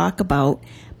wanted to talk about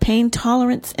pain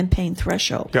tolerance and pain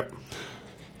threshold. Yep.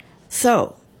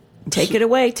 So, take it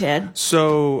away, Ted.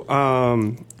 So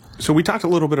we talked a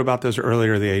little bit about this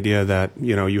earlier, the idea that,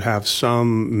 you have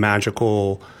some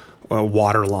magical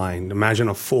water line. Imagine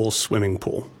a full swimming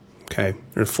pool, okay?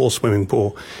 There's a full swimming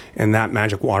pool, and that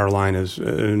magic water line is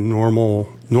normal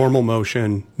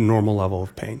motion, normal level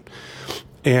of pain.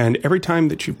 And every time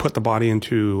that you put the body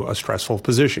into a stressful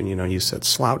position, you sit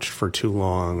slouched for too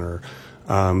long, or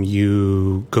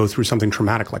you go through something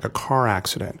traumatic like a car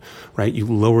accident, right? You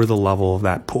lower the level of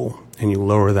that pool, and you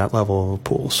lower that level of the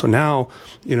pool. So now,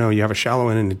 you have a shallow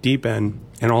end and a deep end,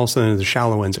 and all of a sudden the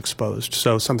shallow end's exposed.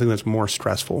 So something that's more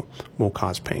stressful will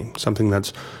cause pain. Something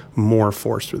that's more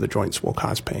force through the joints will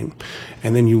cause pain.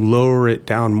 And then you lower it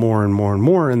down more and more and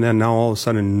more, and then now all of a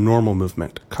sudden normal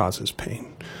movement causes pain.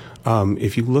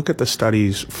 If you look at the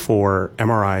studies for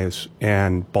MRIs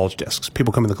and bulge discs,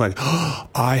 people come in the clinic,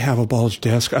 I have a bulge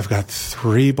disc. I've got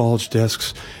 3 bulge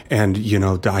discs, and,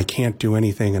 I can't do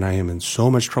anything, and I am in so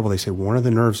much trouble. They say one of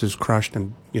the nerves is crushed,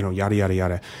 and, yada, yada,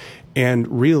 yada.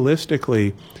 And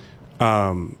realistically,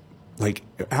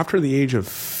 after the age of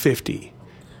 50,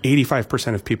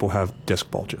 85% of people have disc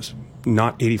bulges.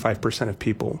 Not 85% of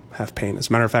people have pain. As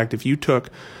a matter of fact, if you took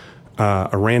a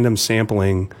random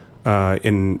sampling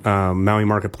in Maui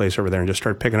Marketplace over there and just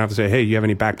start picking up and say, hey, you have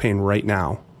any back pain right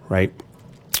now, right?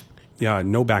 Yeah,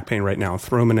 no back pain right now.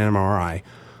 Throw them an MRI.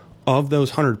 Of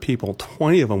those 100 people,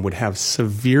 20 of them would have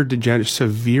severe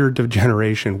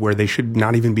degeneration where they should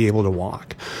not even be able to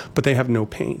walk, but they have no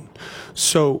pain.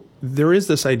 So there is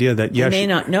this idea that, yes, they may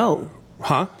not know.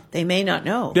 Huh? They may not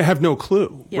know. They have no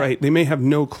clue, right? They may have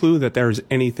no clue that there's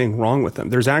anything wrong with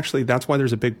them. That's why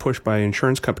there's a big push by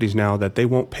insurance companies now that they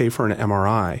won't pay for an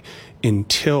MRI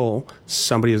until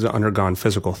somebody has undergone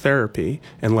physical therapy,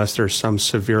 unless there's some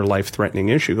severe life-threatening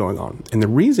issue going on. And the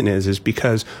reason is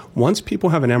because once people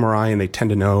have an MRI and they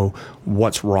tend to know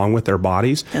what's wrong with their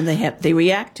bodies, and they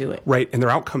react to it. Right, and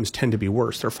their outcomes tend to be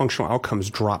worse. Their functional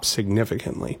outcomes drop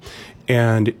significantly.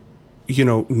 And,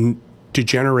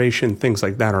 degeneration, things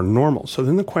like that are normal. So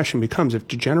then the question becomes, if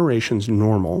degeneration's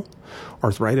normal,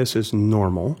 arthritis is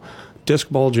normal, disc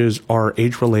bulges are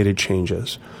age-related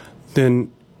changes, then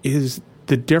is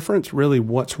the difference really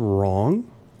what's wrong,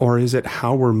 or is it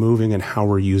how we're moving and how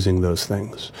we're using those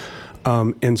things?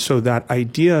 And so that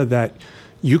idea that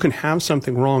you can have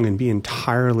something wrong and be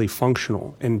entirely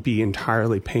functional and be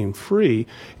entirely pain-free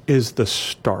is the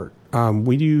start.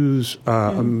 We use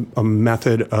a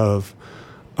method of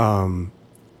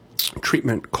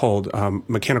treatment called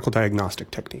mechanical diagnostic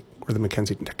technique, or the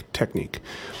McKenzie technique.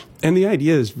 And the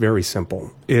idea is very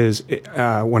simple,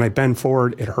 when I bend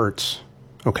forward, it hurts.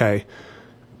 Okay,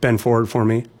 bend forward for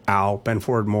me. Ow, bend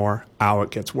forward more. Ow,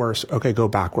 it gets worse. Okay, go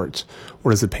backwards.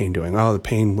 What is the pain doing? Oh, the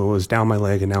pain was down my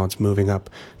leg, and now it's moving up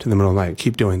to the middle of my leg.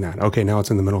 Keep doing that. Okay, now it's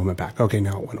in the middle of my back. Okay,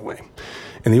 now it went away.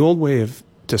 And the old way of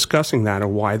discussing that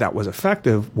and why that was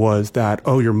effective was that,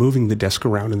 oh, you're moving the disc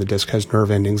around and the disc has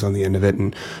nerve endings on the end of it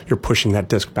and you're pushing that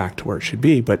disc back to where it should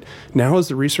be. But now, as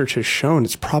the research has shown,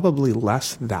 it's probably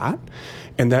less that,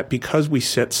 and that because we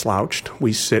sit slouched,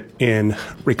 we sit in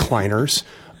recliners,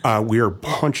 we are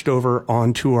hunched over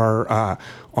onto our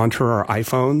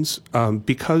iPhones.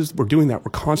 Because we're doing that,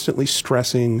 we're constantly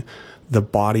stressing the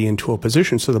body into a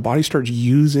position. So the body starts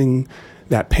using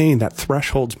that pain. That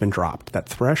threshold's been dropped. That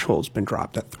threshold's been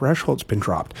dropped. That threshold's been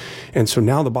dropped. And so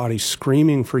now the body's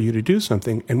screaming for you to do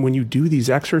something. And when you do these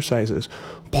exercises,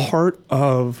 part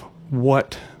of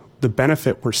what the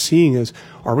benefit we're seeing is,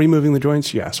 are we moving the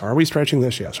joints? Yes. Are we stretching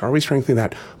this? Yes. Are we strengthening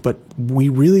that? But we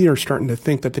really are starting to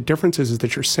think that the difference is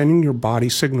that you're sending your body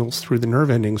signals through the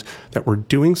nerve endings that we're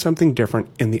doing something different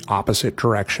in the opposite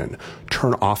direction.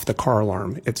 Turn off the car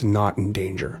alarm. It's not in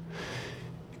danger.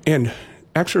 And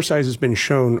exercise has been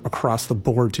shown across the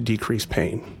board to decrease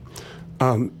pain.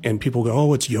 And people go,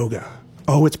 oh, it's yoga.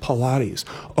 Oh, it's Pilates.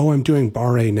 Oh, I'm doing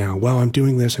barre now. Well, I'm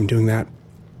doing this. I'm doing that.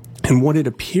 And what it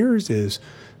appears is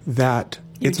that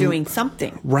you're doing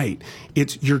something. Right.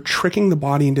 You're tricking the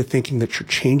body into thinking that you're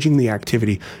changing the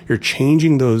activity. You're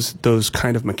changing those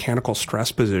kind of mechanical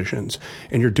stress positions,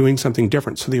 and you're doing something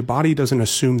different. So the body doesn't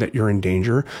assume that you're in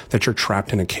danger, that you're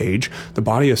trapped in a cage. The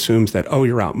body assumes that, oh,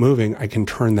 you're out moving. I can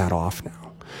turn that off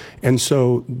now. And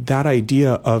so that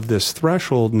idea of this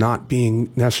threshold not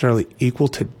being necessarily equal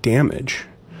to damage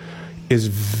is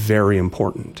very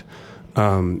important.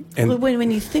 And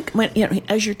when you think,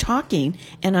 as you're talking,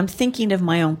 and I'm thinking of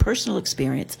my own personal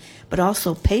experience, but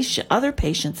also other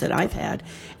patients that I've had,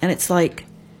 and it's like,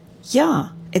 yeah,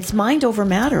 it's mind over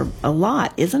matter a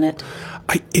lot, isn't it?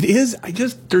 It is.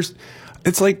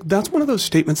 It's like, that's one of those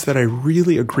statements that I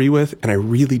really agree with and I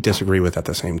really disagree with at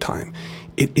the same time.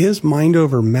 It is mind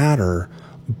over matter,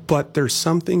 but there's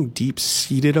something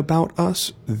deep-seated about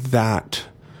us that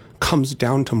comes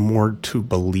down to more to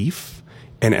belief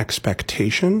and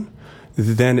expectation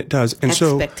than it does. And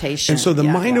so the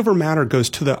mind over matter goes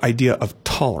to the idea of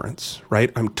tolerance,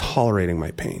 right? I'm tolerating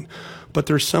my pain. But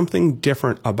there's something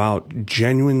different about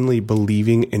genuinely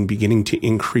believing and beginning to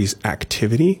increase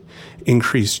activity,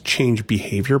 increase change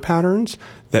behavior patterns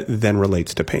that then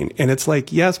relates to pain. And it's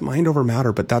like, yes, mind over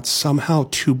matter, but that's somehow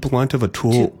too blunt of a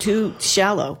tool. Too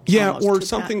shallow. Yeah, or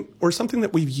something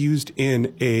that we've used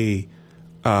in a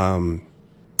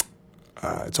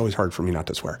it's always hard for me not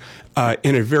to swear,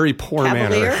 in a very poor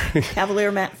manner.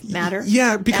 Cavalier matter?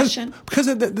 Yeah, because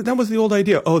that was the old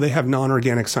idea. Oh, they have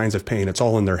non-organic signs of pain. It's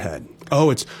all in their head. Oh,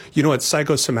 it's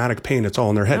psychosomatic pain. It's all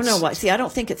in their head. No. See, I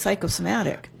don't think it's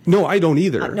psychosomatic. No, I don't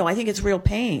either. No, I think it's real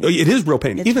pain. It is real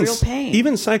pain. It's real pain.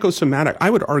 Even psychosomatic,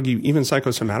 I would argue even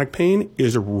psychosomatic pain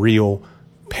is real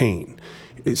pain.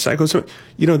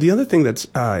 The other thing that's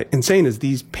insane is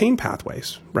these pain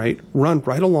pathways, right, run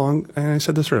right along, and I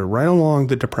said this earlier, right along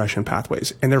the depression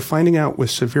pathways. And they're finding out with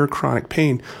severe chronic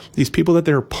pain, these people that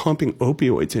they're pumping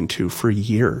opioids into for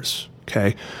years,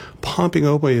 okay, pumping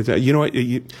opioids. You know what?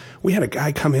 We had a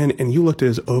guy come in and you looked at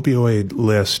his opioid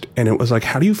list and it was like,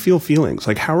 how do you feel feelings?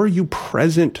 Like, how are you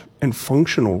present and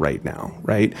functional right now,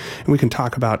 right? And we can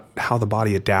talk about how the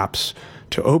body adapts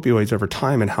to opioids over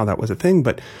time and how that was a thing,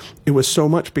 but it was so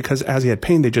much because as he had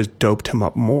pain, they just doped him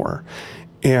up more.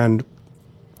 And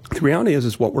the reality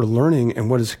is what we're learning and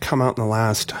what has come out in the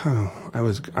last, I'm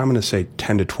going to say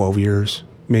 10 to 12 years,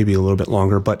 maybe a little bit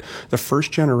longer, but the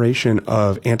first generation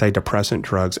of antidepressant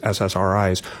drugs,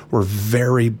 SSRIs, were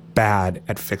very bad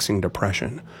at fixing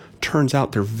depression. Turns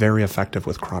out they're very effective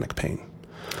with chronic pain.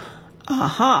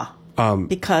 Uh-huh.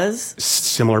 Because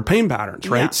similar pain patterns,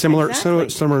 right? Yeah, similar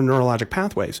neurologic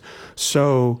pathways.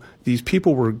 So these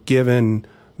people were given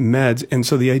meds, and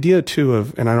so the idea too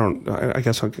of, and I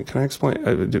guess can I explain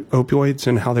opioids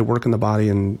and how they work in the body?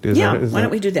 And why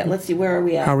don't we do that? Let's see, where are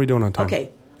we at? How are we doing on time?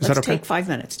 Okay. Let's take 5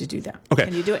 minutes to do that. Okay.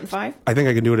 Can you do it in 5? I think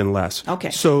I can do it in less. Okay.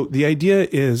 So the idea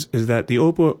is that the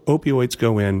opioids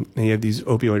go in, and you have these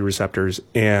opioid receptors,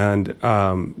 and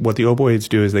what the opioids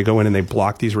do is they go in and they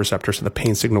block these receptors so the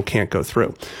pain signal can't go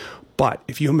through. But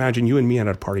if you imagine you and me at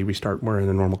a party, we're in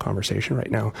a normal conversation right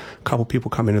now. A couple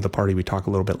people come into the party, we talk a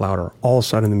little bit louder. All of a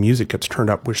sudden the music gets turned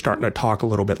up, we're starting to talk a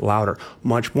little bit louder.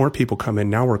 Much more people come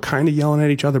in. Now we're kind of yelling at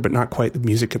each other, but not quite. The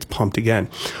music gets pumped again.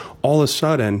 All of a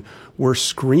sudden, we're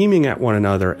screaming at one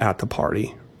another at the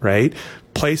party, right?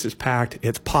 Place is packed,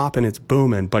 it's popping, it's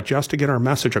booming, but just to get our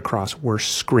message across, we're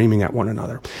screaming at one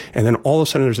another. And then all of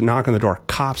a sudden there's a knock on the door.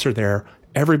 Cops are there.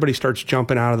 Everybody starts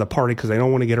jumping out of the party because they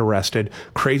don't want to get arrested.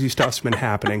 Crazy stuff's been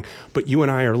happening. But you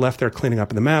and I are left there cleaning up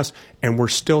the mess, and we're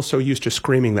still so used to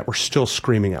screaming that we're still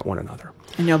screaming at one another.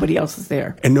 And nobody else is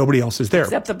there. And nobody else is there.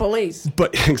 Except the police.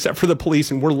 But except for the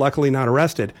police, and we're luckily not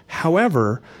arrested.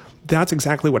 However, that's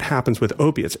exactly what happens with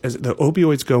opiates. As the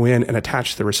opioids go in and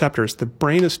attach to the receptors, the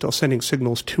brain is still sending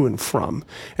signals to and from.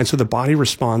 And so the body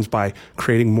responds by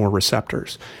creating more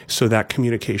receptors so that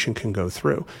communication can go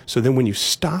through. So then when you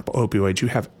stop opioids, you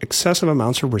have excessive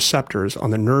amounts of receptors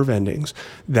on the nerve endings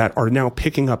that are now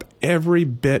picking up every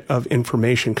bit of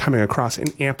information coming across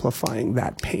and amplifying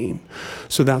that pain.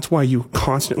 So that's why you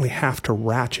constantly have to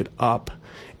ratchet up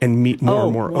and meet more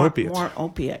and more opiates. More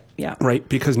opiate, yeah. Right,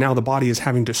 because now the body is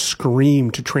having to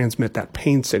scream to transmit that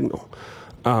pain signal.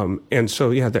 And so,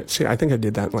 yeah, I think I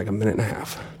did that in like a minute and a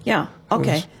half. Yeah,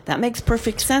 okay. That makes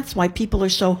perfect sense why people are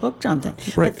so hooked on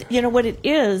things. Right. But you know what it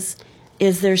is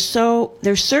there's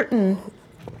certain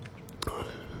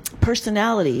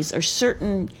personalities or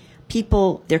certain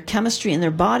people, their chemistry in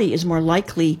their body is more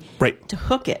likely to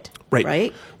hook it.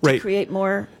 Right? To create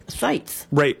more sites.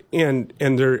 Right. And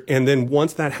then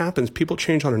once that happens, people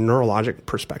change on a neurologic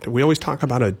perspective. We always talk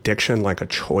about addiction like a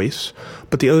choice.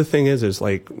 But the other thing is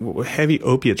like heavy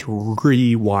opiates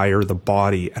rewire the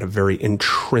body at a very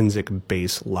intrinsic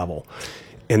base level.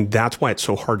 And that's why it's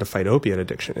so hard to fight opiate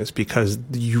addiction, is because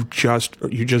you just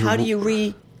how do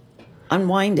you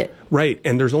unwind it? Right.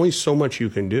 And there's only so much you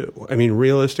can do. I mean,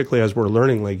 realistically, as we're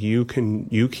learning, like you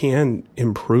can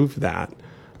improve that.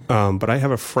 But I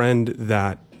have a friend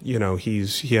that, you know,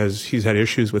 he's had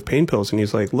issues with pain pills, and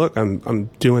he's like, look, I'm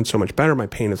doing so much better. My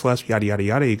pain is less, yada, yada,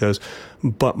 yada. He goes,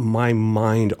 but my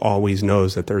mind always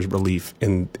knows that there's relief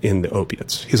in the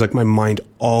opiates. He's like, my mind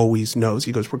always knows.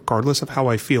 He goes, regardless of how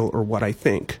I feel or what I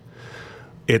think,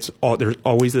 there's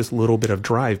always this little bit of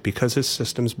drive because his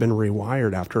system's been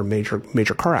rewired after a major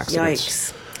car accident.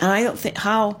 Yikes. And I don't think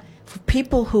for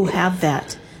people who have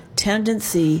that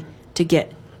tendency to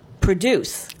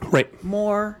produce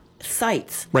more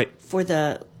sites for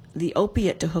the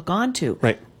opiate to hook onto.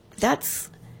 Right.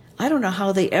 I don't know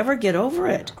how they ever get over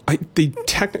it.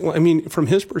 From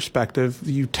his perspective,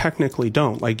 you technically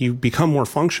don't. Like, you become more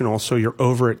functional, so you're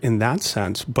over it in that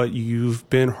sense, but you've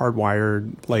been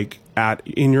hardwired, like,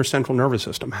 in your central nervous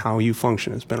system. How you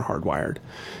function has been hardwired.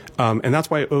 And that's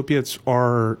why opiates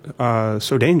are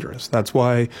so dangerous. That's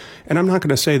why, and I'm not going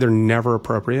to say they're never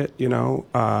appropriate. You know,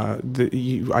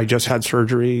 I just had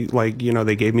surgery. Like, you know,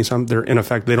 they gave me some. They're in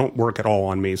effect. They don't work at all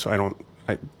on me, so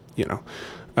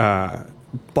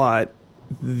but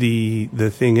the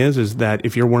thing is that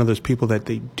if you're one of those people that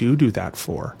they do that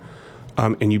for,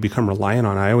 and you become reliant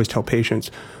on it, I always tell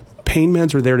patients, pain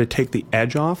meds are there to take the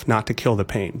edge off, not to kill the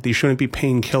pain. These shouldn't be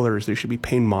painkillers. They should be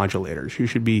pain modulators. You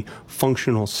should be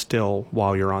functional still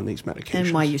while you're on these medications.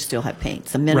 And while you still have pain.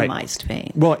 It's a minimized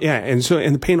pain. Well, yeah. And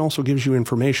the pain also gives you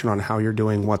information on how you're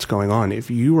doing, what's going on. If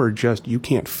you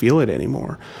can't feel it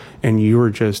anymore, and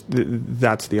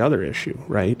that's the other issue,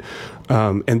 right?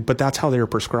 But that's how they are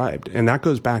prescribed. And that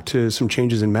goes back to some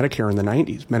changes in Medicare in the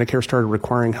 90s. Medicare started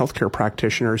requiring healthcare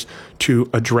practitioners to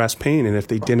address pain. And if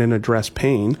they didn't address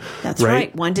pain, that's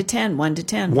right. 1 to 10, 1 to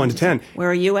 10. 1 to 10. Where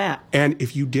are you at? And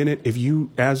if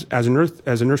you as a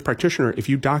nurse practitioner, if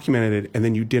you documented it and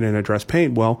then you didn't address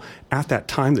pain, well, at that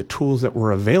time, the tools that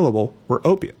were available were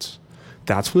opiates.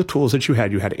 That's the tools that you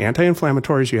had. You had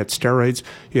anti-inflammatories, you had steroids,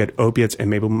 you had opiates, and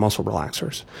maybe muscle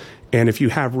relaxers. And if you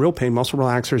have real pain, muscle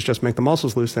relaxers just make the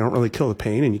muscles loose. They don't really kill the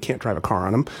pain, and you can't drive a car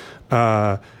on them.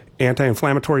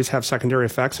 Anti-inflammatories have secondary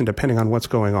effects, and depending on what's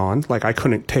going on, like I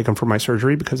couldn't take them for my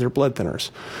surgery because they're blood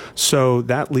thinners. So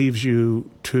that leaves you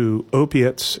to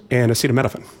opiates and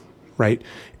acetaminophen, right?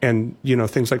 And, you know,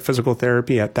 things like physical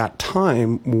therapy at that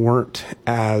time weren't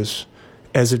as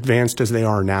advanced as they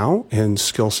are now in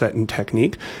skill set and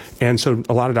technique. And so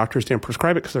a lot of doctors didn't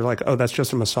prescribe it because they're like, oh, that's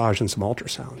just a massage and some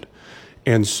ultrasound.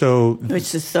 And so,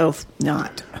 which is so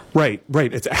not. Right.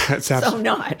 It's so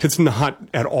not. It's not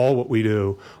at all what we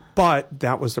do. But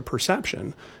that was the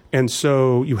perception. And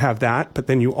so you have that, but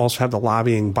then you also have the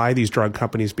lobbying by these drug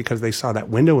companies because they saw that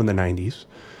window in the 90s.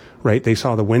 Right? They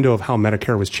saw the window of how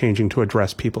Medicare was changing to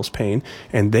address people's pain,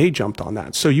 and they jumped on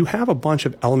that. So you have a bunch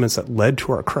of elements that led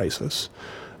to our crisis,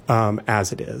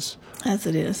 as it is. As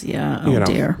it is, yeah. Oh,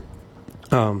 dear.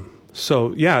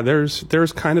 So, yeah,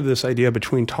 there's kind of this idea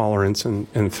between tolerance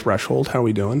and threshold. How are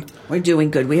we doing? We're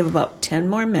doing good. We have about 10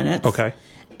 more minutes. Okay.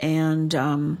 And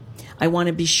I want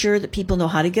to be sure that people know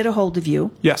how to get a hold of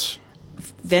you. Yes.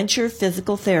 Venture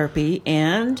Physical Therapy,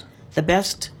 and the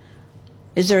best...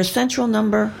 Is there a central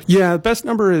number? Yeah, the best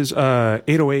number is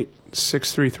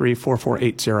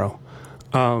 808-633-4480.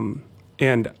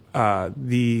 And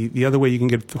The other way you can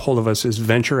get hold of us is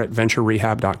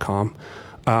venture@venturerehab.com.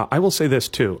 I will say this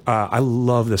too. I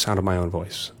love the sound of my own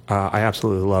voice. I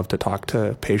absolutely love to talk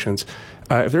to patients.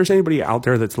 If there's anybody out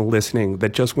there that's listening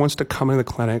that just wants to come in the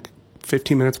clinic,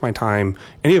 15 minutes of my time,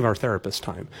 any of our therapists'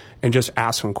 time, and just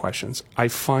ask them questions. I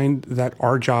find that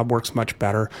our job works much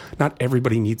better. Not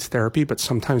everybody needs therapy, but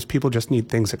sometimes people just need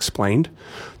things explained.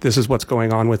 This is what's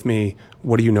going on with me.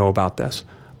 What do you know about this?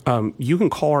 You can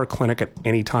call our clinic at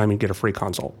any time and get a free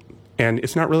consult. And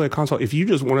it's not really a consult. If you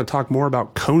just want to talk more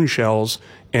about cone shells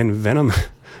and venom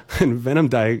and venom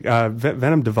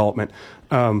development,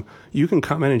 you can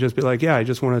come in and just be like, yeah, I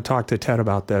just want to talk to Ted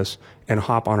about this, and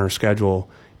hop on our schedule.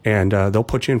 And they'll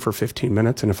put you in for 15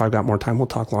 minutes. And if I've got more time, we'll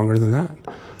talk longer than that.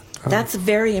 That's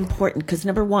very important because,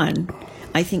 number one,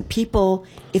 I think people,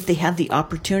 if they have the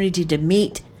opportunity to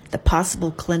meet the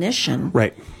possible clinician,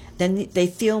 right, then they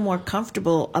feel more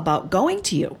comfortable about going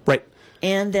to you. Right.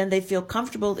 And then they feel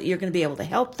comfortable that you're going to be able to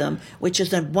help them, which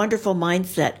is a wonderful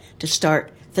mindset to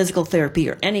start physical therapy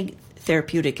or any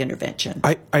therapeutic intervention.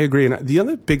 I agree. And the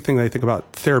other big thing that I think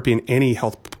about therapy and any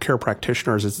healthcare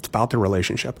practitioners is it's about the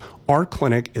relationship. Our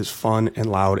clinic is fun and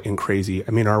loud and crazy.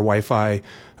 I mean, our Wi-Fi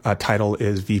title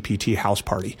is VPT House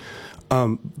Party.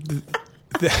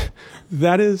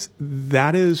 That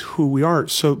is who we are.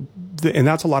 So, and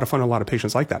that's a lot of fun. A lot of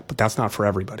patients like that, but that's not for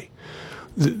everybody.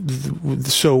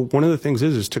 So one of the things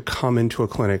is to come into a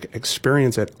clinic,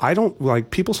 experience it. I don't like,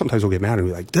 people sometimes will get mad at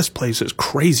me like, this place is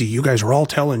crazy. You guys are all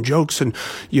telling jokes and,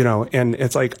 and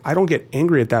it's like, I don't get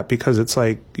angry at that because it's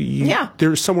like,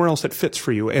 there's somewhere else that fits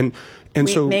for you. And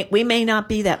we may not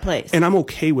be that place. And I'm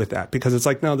okay with that because it's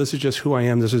like, no, this is just who I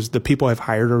am. This is the people I've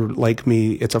hired are like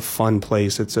me. It's a fun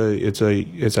place. It's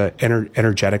a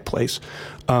energetic place.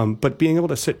 But being able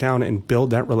to sit down and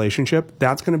build that relationship,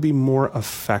 that's going to be more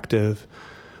effective.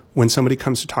 When somebody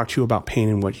comes to talk to you about pain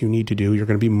and what you need to do, you're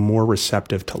going to be more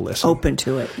receptive to listen. Open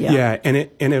to it. Yeah. Yeah.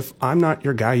 And if I'm not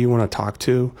your guy you want to talk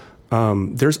to,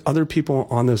 there's other people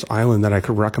on this island that I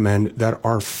could recommend that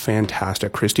are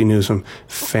fantastic. Christy Newsom,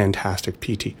 fantastic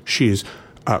PT. She's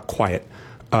quiet.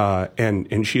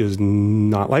 And she is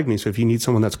not like me. So if you need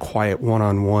someone that's quiet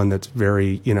one-on-one, that's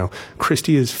very,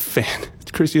 Christy is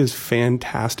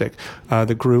fantastic.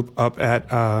 The group up at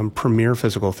Premier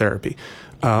Physical Therapy.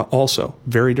 Also,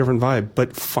 very different vibe.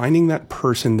 But finding that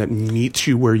person that meets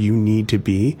you where you need to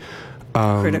be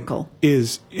critical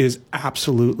is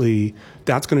absolutely,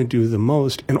 that's going to do the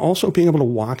most. And also being able to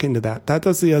walk into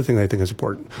that's the other thing that I think is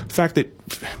important. The fact that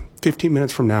 15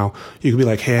 minutes from now, you could be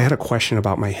like, hey, I had a question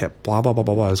about my hip, blah, blah, blah,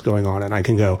 blah, blah is going on. And I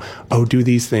can go, oh, do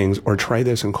these things or try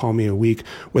this and call me a week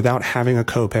without having a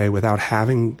copay, without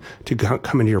having to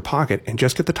come into your pocket, and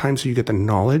just get the time so you get the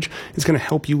knowledge. It's going to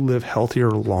help you live healthier,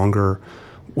 longer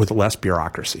with less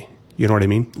bureaucracy. You know what I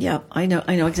mean? Yeah, I know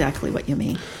exactly what you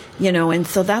mean. And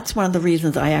so that's one of the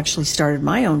reasons I actually started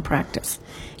my own practice,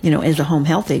 as a home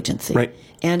health agency. Right.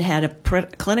 And had a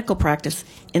clinical practice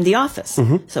in the office.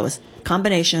 Mm-hmm. So it was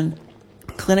combination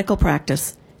clinical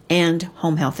practice and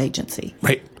home health agency.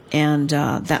 Right. And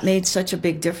that made such a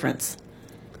big difference,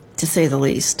 to say the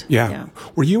least. Yeah.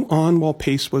 Were you on while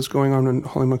PACE was going on in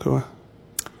Halemakua?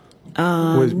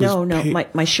 No.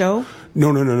 My show?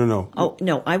 No. Oh,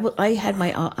 no. I had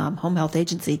my home health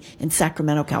agency in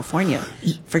Sacramento, California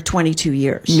for 22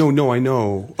 years. No, I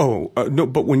know. Oh, no,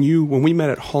 but when we met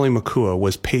at Halemakua,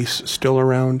 was PACE still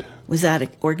around? Was that an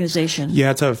organization?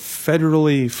 Yeah, it's a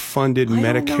federally funded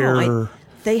Medicare.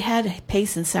 They had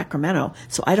PACE in Sacramento,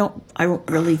 so I don't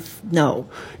really know.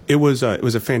 It was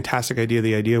a fantastic idea.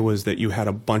 The idea was that you had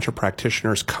a bunch of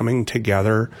practitioners coming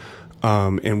together,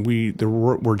 and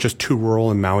we're just too rural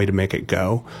in Maui to make it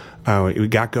go. We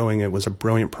got going. It was a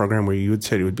brilliant program where you would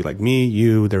say it would be like me,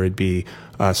 you, there would be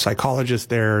a psychologist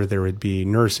there would be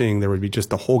nursing, there would be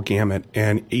just the whole gamut.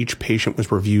 And each patient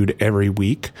was reviewed every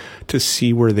week to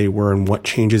see where they were and what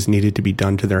changes needed to be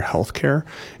done to their health care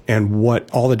and what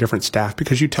all the different staff,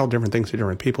 because you tell different things to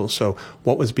different people. So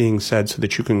what was being said so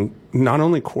that you can not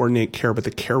only coordinate care, but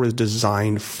the care was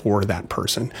designed for that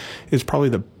person is probably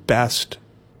the best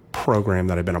program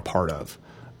that I've been a part of.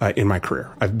 In my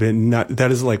career, that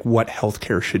is like what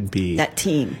healthcare should be. That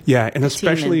team. Yeah. And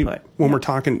especially when we're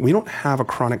talking, we don't have a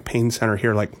chronic pain center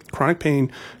here. Like chronic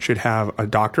pain should have a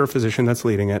doctor or physician that's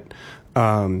leading it.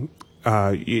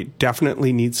 You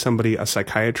definitely need a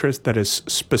psychiatrist that is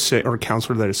specific or a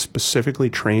counselor that is specifically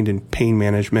trained in pain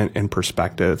management and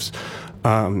perspectives.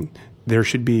 There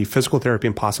should be physical therapy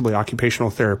and possibly occupational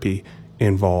therapy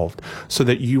involved so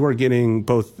that you are getting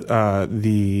both,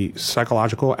 the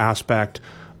psychological aspect,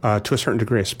 to a certain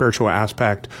degree, a spiritual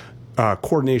aspect,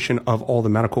 coordination of all the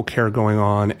medical care going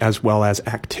on as well as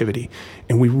activity.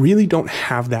 And we really don't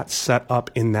have that set up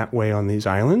in that way on these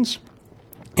islands,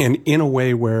 and in a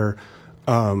way where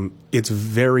it's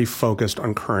very focused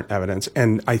on current evidence.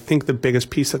 And I think the biggest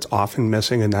piece that's often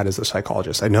missing, and that is the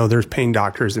psychologist. I know there's pain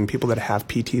doctors and people that have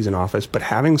PTs in office, but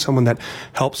having someone that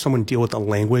helps someone deal with the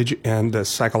language and the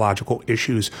psychological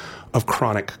issues of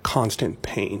chronic, constant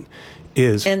pain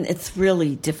is... And it's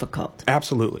really difficult.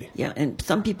 Absolutely. Yeah, and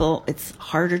some people it's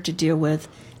harder to deal with,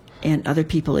 and other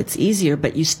people it's easier,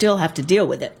 but you still have to deal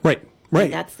with it. Right. Right.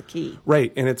 And that's the key.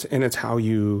 Right. And it's how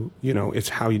it's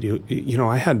how you do,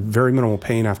 I had very minimal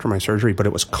pain after my surgery, but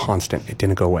it was constant. It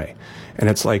didn't go away. And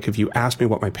it's like, if you asked me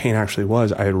what my pain actually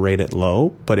was, I would rate it low.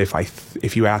 But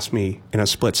if you asked me in a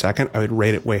split second, I would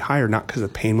rate it way higher, not because the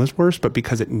pain was worse, but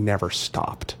because it never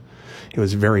stopped. It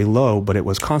was very low, but it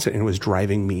was constant, and it was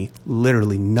driving me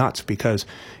literally nuts because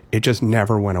it just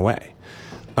never went away.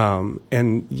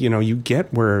 And you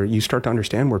get where you start to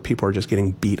understand where people are just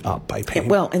getting beat up by pain.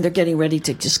 Well, and they're getting ready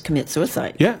to just commit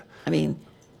suicide. Yeah. I mean,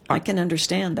 I can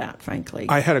understand that, frankly.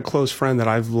 I had a close friend that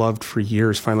I've loved for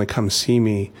years finally come see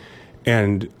me,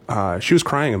 and she was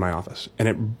crying in my office, and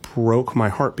it broke my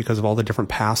heart because of all the different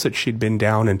paths that she'd been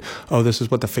down, and this is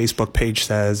what the Facebook page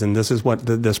says, and this is what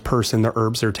this person, the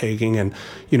herbs they're taking, and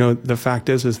the fact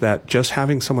is that just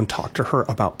having someone talk to her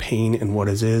about pain and what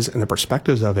it is and the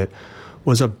perspectives of it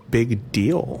was a big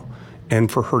deal.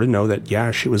 And for her to know that,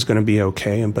 yeah, she was going to be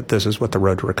okay, but this is what the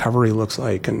road to recovery looks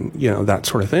like, and, that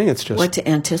sort of thing. It's just... What to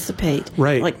anticipate.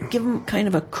 Right. Like, give them kind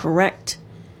of a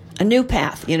new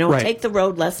path, Right. Take the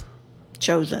road less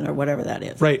chosen or whatever that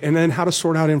is. Right. And then how to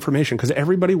sort out information, because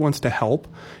everybody wants to help,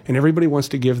 and everybody wants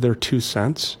to give their 2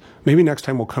 cents. Maybe next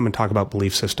time we'll come and talk about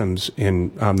belief systems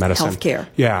in medicine. Healthcare.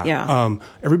 Yeah. Yeah.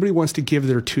 Everybody wants to give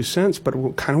their 2 cents, but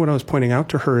kind of what I was pointing out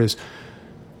to her is,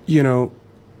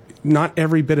 not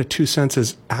every bit of 2 cents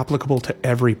is applicable to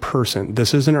every person.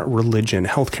 This isn't a religion.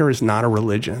 Healthcare is not a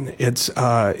religion. It's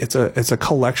a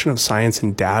collection of science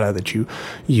and data that you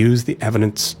use the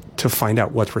evidence to find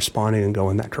out what's responding and go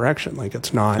in that direction. Like,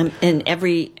 it's not... And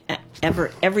every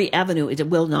avenue, it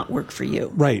will not work for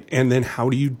you. Right. And then how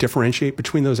do you differentiate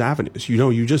between those avenues?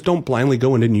 You just don't blindly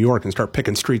go into New York and start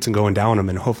picking streets and going down them.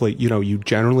 And hopefully, you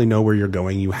generally know where you're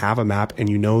going. You have a map, and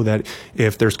you know that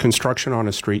if there's construction on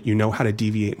a street, you know how to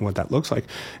deviate and what that looks like.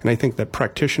 And I think that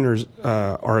practitioners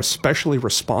are especially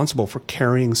responsible for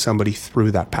carrying somebody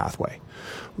through that pathway.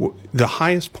 The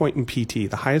highest point in PT,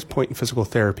 the highest point in physical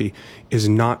therapy is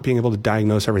not being able to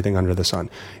diagnose everything under the sun.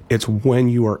 It's when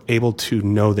you are able to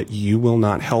know that you will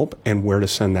not help and where to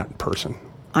send that person.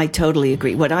 I totally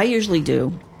agree. What I usually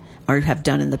do, or have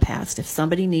done in the past, if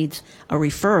somebody needs a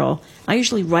referral, I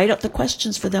usually write out the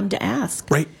questions for them to ask.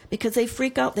 Right. Because they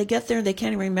freak out. They get there and they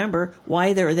can't even remember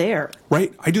why they're there.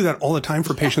 Right. I do that all the time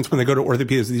for patients when they go to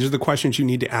orthopedics. These are the questions you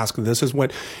need to ask. This is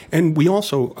what, and we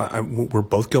also, we're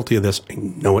both guilty of this. I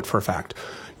know it for a fact.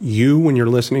 When you're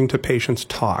listening to patients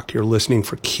talk, you're listening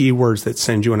for keywords that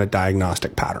send you in a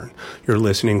diagnostic pattern. You're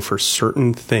listening for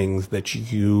certain things that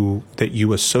you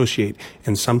associate.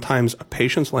 And sometimes a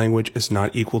patient's language is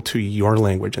not equal to your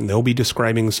language, and they'll be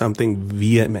describing something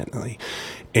vehemently,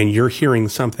 and you're hearing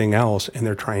something else, and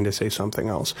they're trying to say something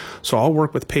else. So I'll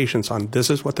work with patients on,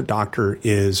 this is what the doctor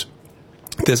is,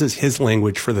 this is his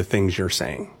language for the things you're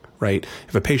saying, right?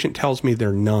 If a patient tells me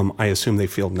they're numb, I assume they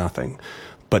feel nothing.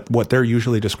 But what they're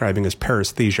usually describing is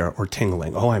paresthesia or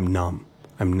tingling. Oh, I'm numb.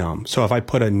 I'm numb. So if I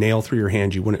put a nail through your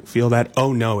hand, you wouldn't feel that?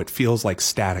 Oh, no, it feels like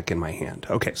static in my hand.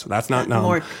 Okay, so that's not numb.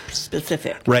 More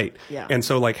specific. Right. Yeah. And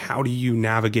so, how do you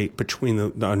navigate between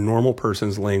the normal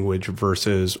person's language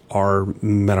versus our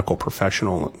medical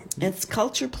professional? Its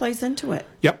culture plays into it.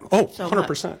 Yep. Oh, so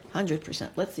 100%. 100%.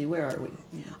 Let's see, where are we?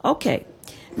 Okay.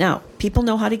 Now, people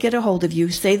know how to get a hold of you.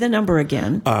 Say the number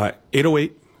again.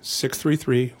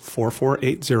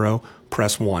 808-633-4480.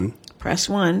 Press 1. Press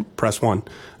 1. Press 1.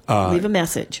 Leave a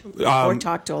message or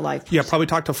talk to a live person. Yeah, probably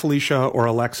talk to Felicia or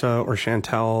Alexa or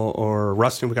Chantel or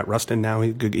Rustin. We got Rustin now.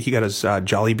 He got his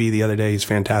Jollibee the other day. He's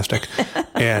fantastic.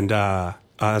 And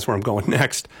that's where I'm going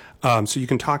next. So you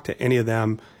can talk to any of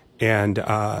them and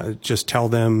just tell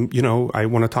them, I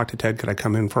want to talk to Ted. Could I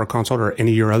come in for a consult, or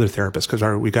any of your other therapists? Because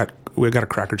we got a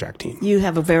crackerjack team. You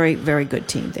have a very, very good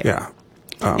team there. Yeah.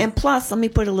 And plus, let me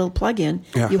put a little plug in.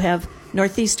 Yeah. You have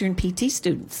Northeastern PT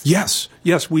students. Yes.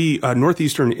 We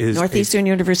Northeastern is Northeastern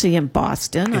University in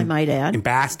Boston, I might add. In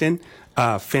Boston.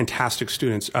 Fantastic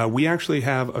students. We actually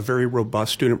have a very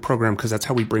robust student program, because that's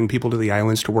how we bring people to the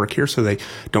islands to work here, so they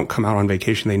don't come out on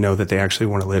vacation. They know that they actually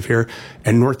want to live here.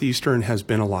 And Northeastern has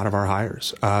been a lot of our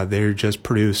hires. They just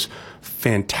produce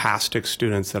fantastic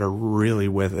students that are really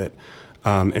with it.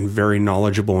 and very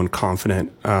knowledgeable and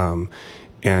confident.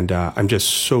 And I'm just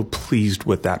so pleased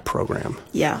with that program.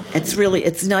 Yeah,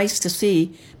 it's nice to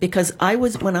see, because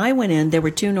when I went in, there were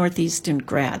 2 Northeastern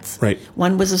grads. Right.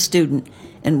 One was a student,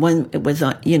 and one was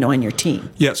on your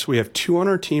team. Yes, we have 2 on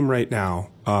our team right now,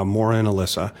 Maura and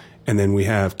Alyssa, and then we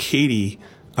have Katie,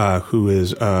 who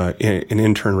is an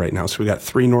intern right now. So we got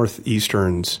 3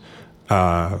 Northeasterns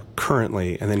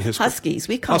currently, and then his Huskies.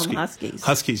 We call them Huskies.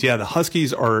 Huskies, yeah. The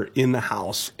Huskies are in the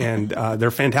house, and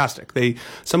they're fantastic.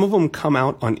 Some of them come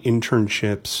out on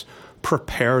internships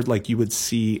prepared like you would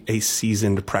see a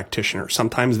seasoned practitioner.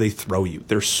 Sometimes they throw you.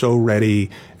 They're so ready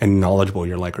and knowledgeable.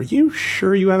 You're like, are you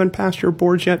sure you haven't passed your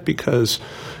boards yet? Because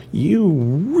you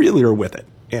really are with it.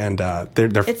 And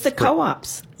they're it's the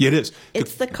co-ops. Yeah, it is.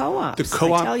 It's the co-ops. The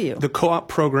co-op, I tell you. The co-op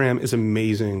program is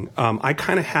amazing. I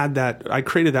kind of had that. I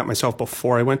created that myself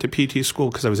before I went to PT school,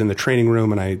 because I was in the training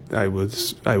room, and I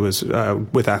was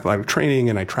with athletic training,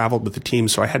 and I traveled with the team,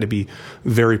 so I had to be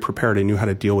very prepared. I knew how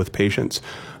to deal with patients.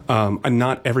 And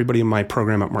not everybody in my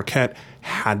program at Marquette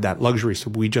had that luxury, so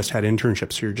we just had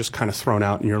internships. So you're just kind of thrown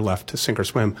out and you're left to sink or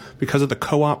swim. Because of the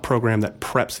co-op program that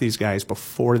preps these guys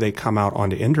before they come out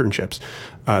onto internships,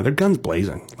 they're guns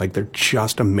blazing. Like, they're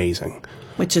just amazing.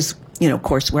 Which is, of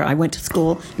course, where I went to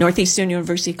school, Northeastern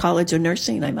University College of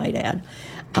Nursing, I might add.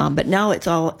 But now it's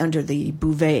all under the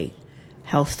Bouvet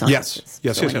Health Sciences.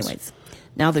 Yes.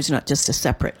 Now there's not just a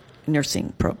separate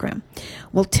nursing program.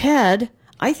 Well, Ted,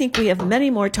 I think we have many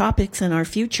more topics in our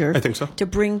future. I think so. To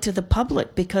bring to the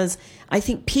public, because I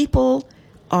think people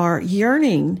are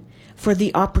yearning for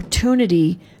the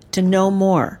opportunity to know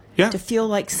more, to feel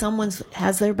like someone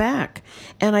has their back.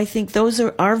 And I think those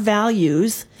are our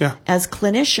values as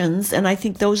clinicians, and I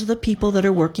think those are the people that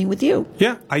are working with you.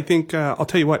 Yeah, I think, I'll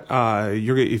tell you what,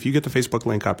 if you get the Facebook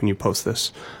link up and you post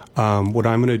this, what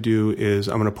I'm going to do is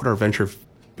I'm going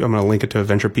to link it to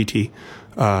Venture PT,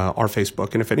 our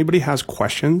Facebook. And if anybody has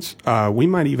questions, we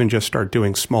might even just start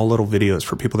doing small little videos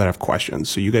for people that have questions.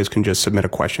 So you guys can just submit a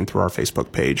question through our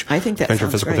Facebook page. I think that Venture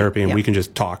sounds Physical great. Therapy, and we can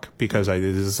just talk, because this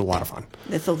is a lot of fun.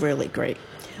 This is really great.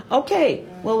 Okay,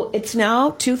 well, it's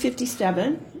now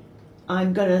 2:57.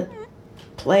 I'm going to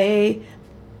play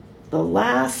the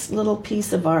last little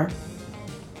piece of our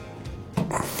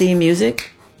theme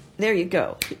music. There you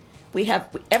go. We have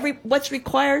what's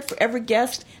required for every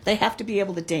guest. They have to be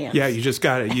able to dance. Yeah, you just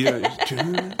got it.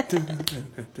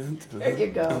 There you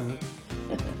go.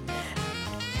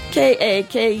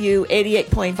 KAKU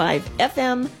 88.5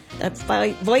 FM,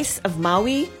 the voice of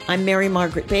Maui. I'm Mary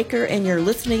Margaret Baker, and you're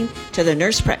listening to the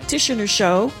Nurse Practitioner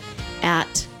Show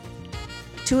at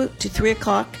 2 to 3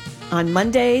 o'clock on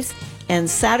Mondays, and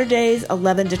Saturdays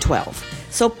 11 to 12.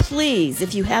 So please,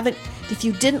 if you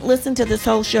didn't listen to this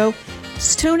whole show,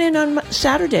 tune in on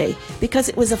Saturday, because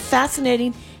it was a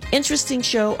fascinating, interesting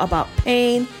show about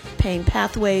pain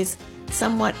pathways,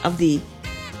 somewhat of the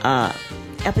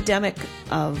epidemic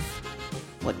of,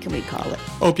 what can we call it?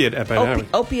 Opiate epidemic.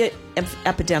 Opiate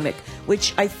epidemic,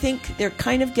 which I think they're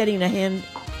kind of getting a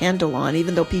handle on,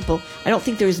 even though I don't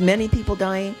think there's many people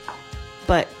dying,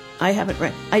 but I haven't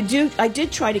read. I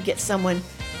did try to get someone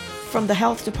from the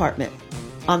health department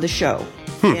on the show,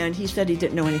 and he said he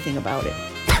didn't know anything about it.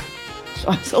 So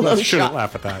I was a little shocked. Shouldn't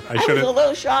laugh at that. I was a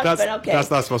little shocked, but okay.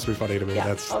 That's not supposed to be funny to me.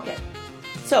 Yeah, okay.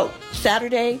 So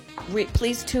Saturday,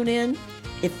 please tune in.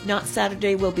 If not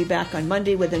Saturday, we'll be back on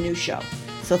Monday with a new show.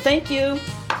 So thank you.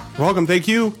 Welcome. Thank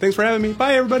you. Thanks for having me.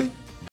 Bye, everybody.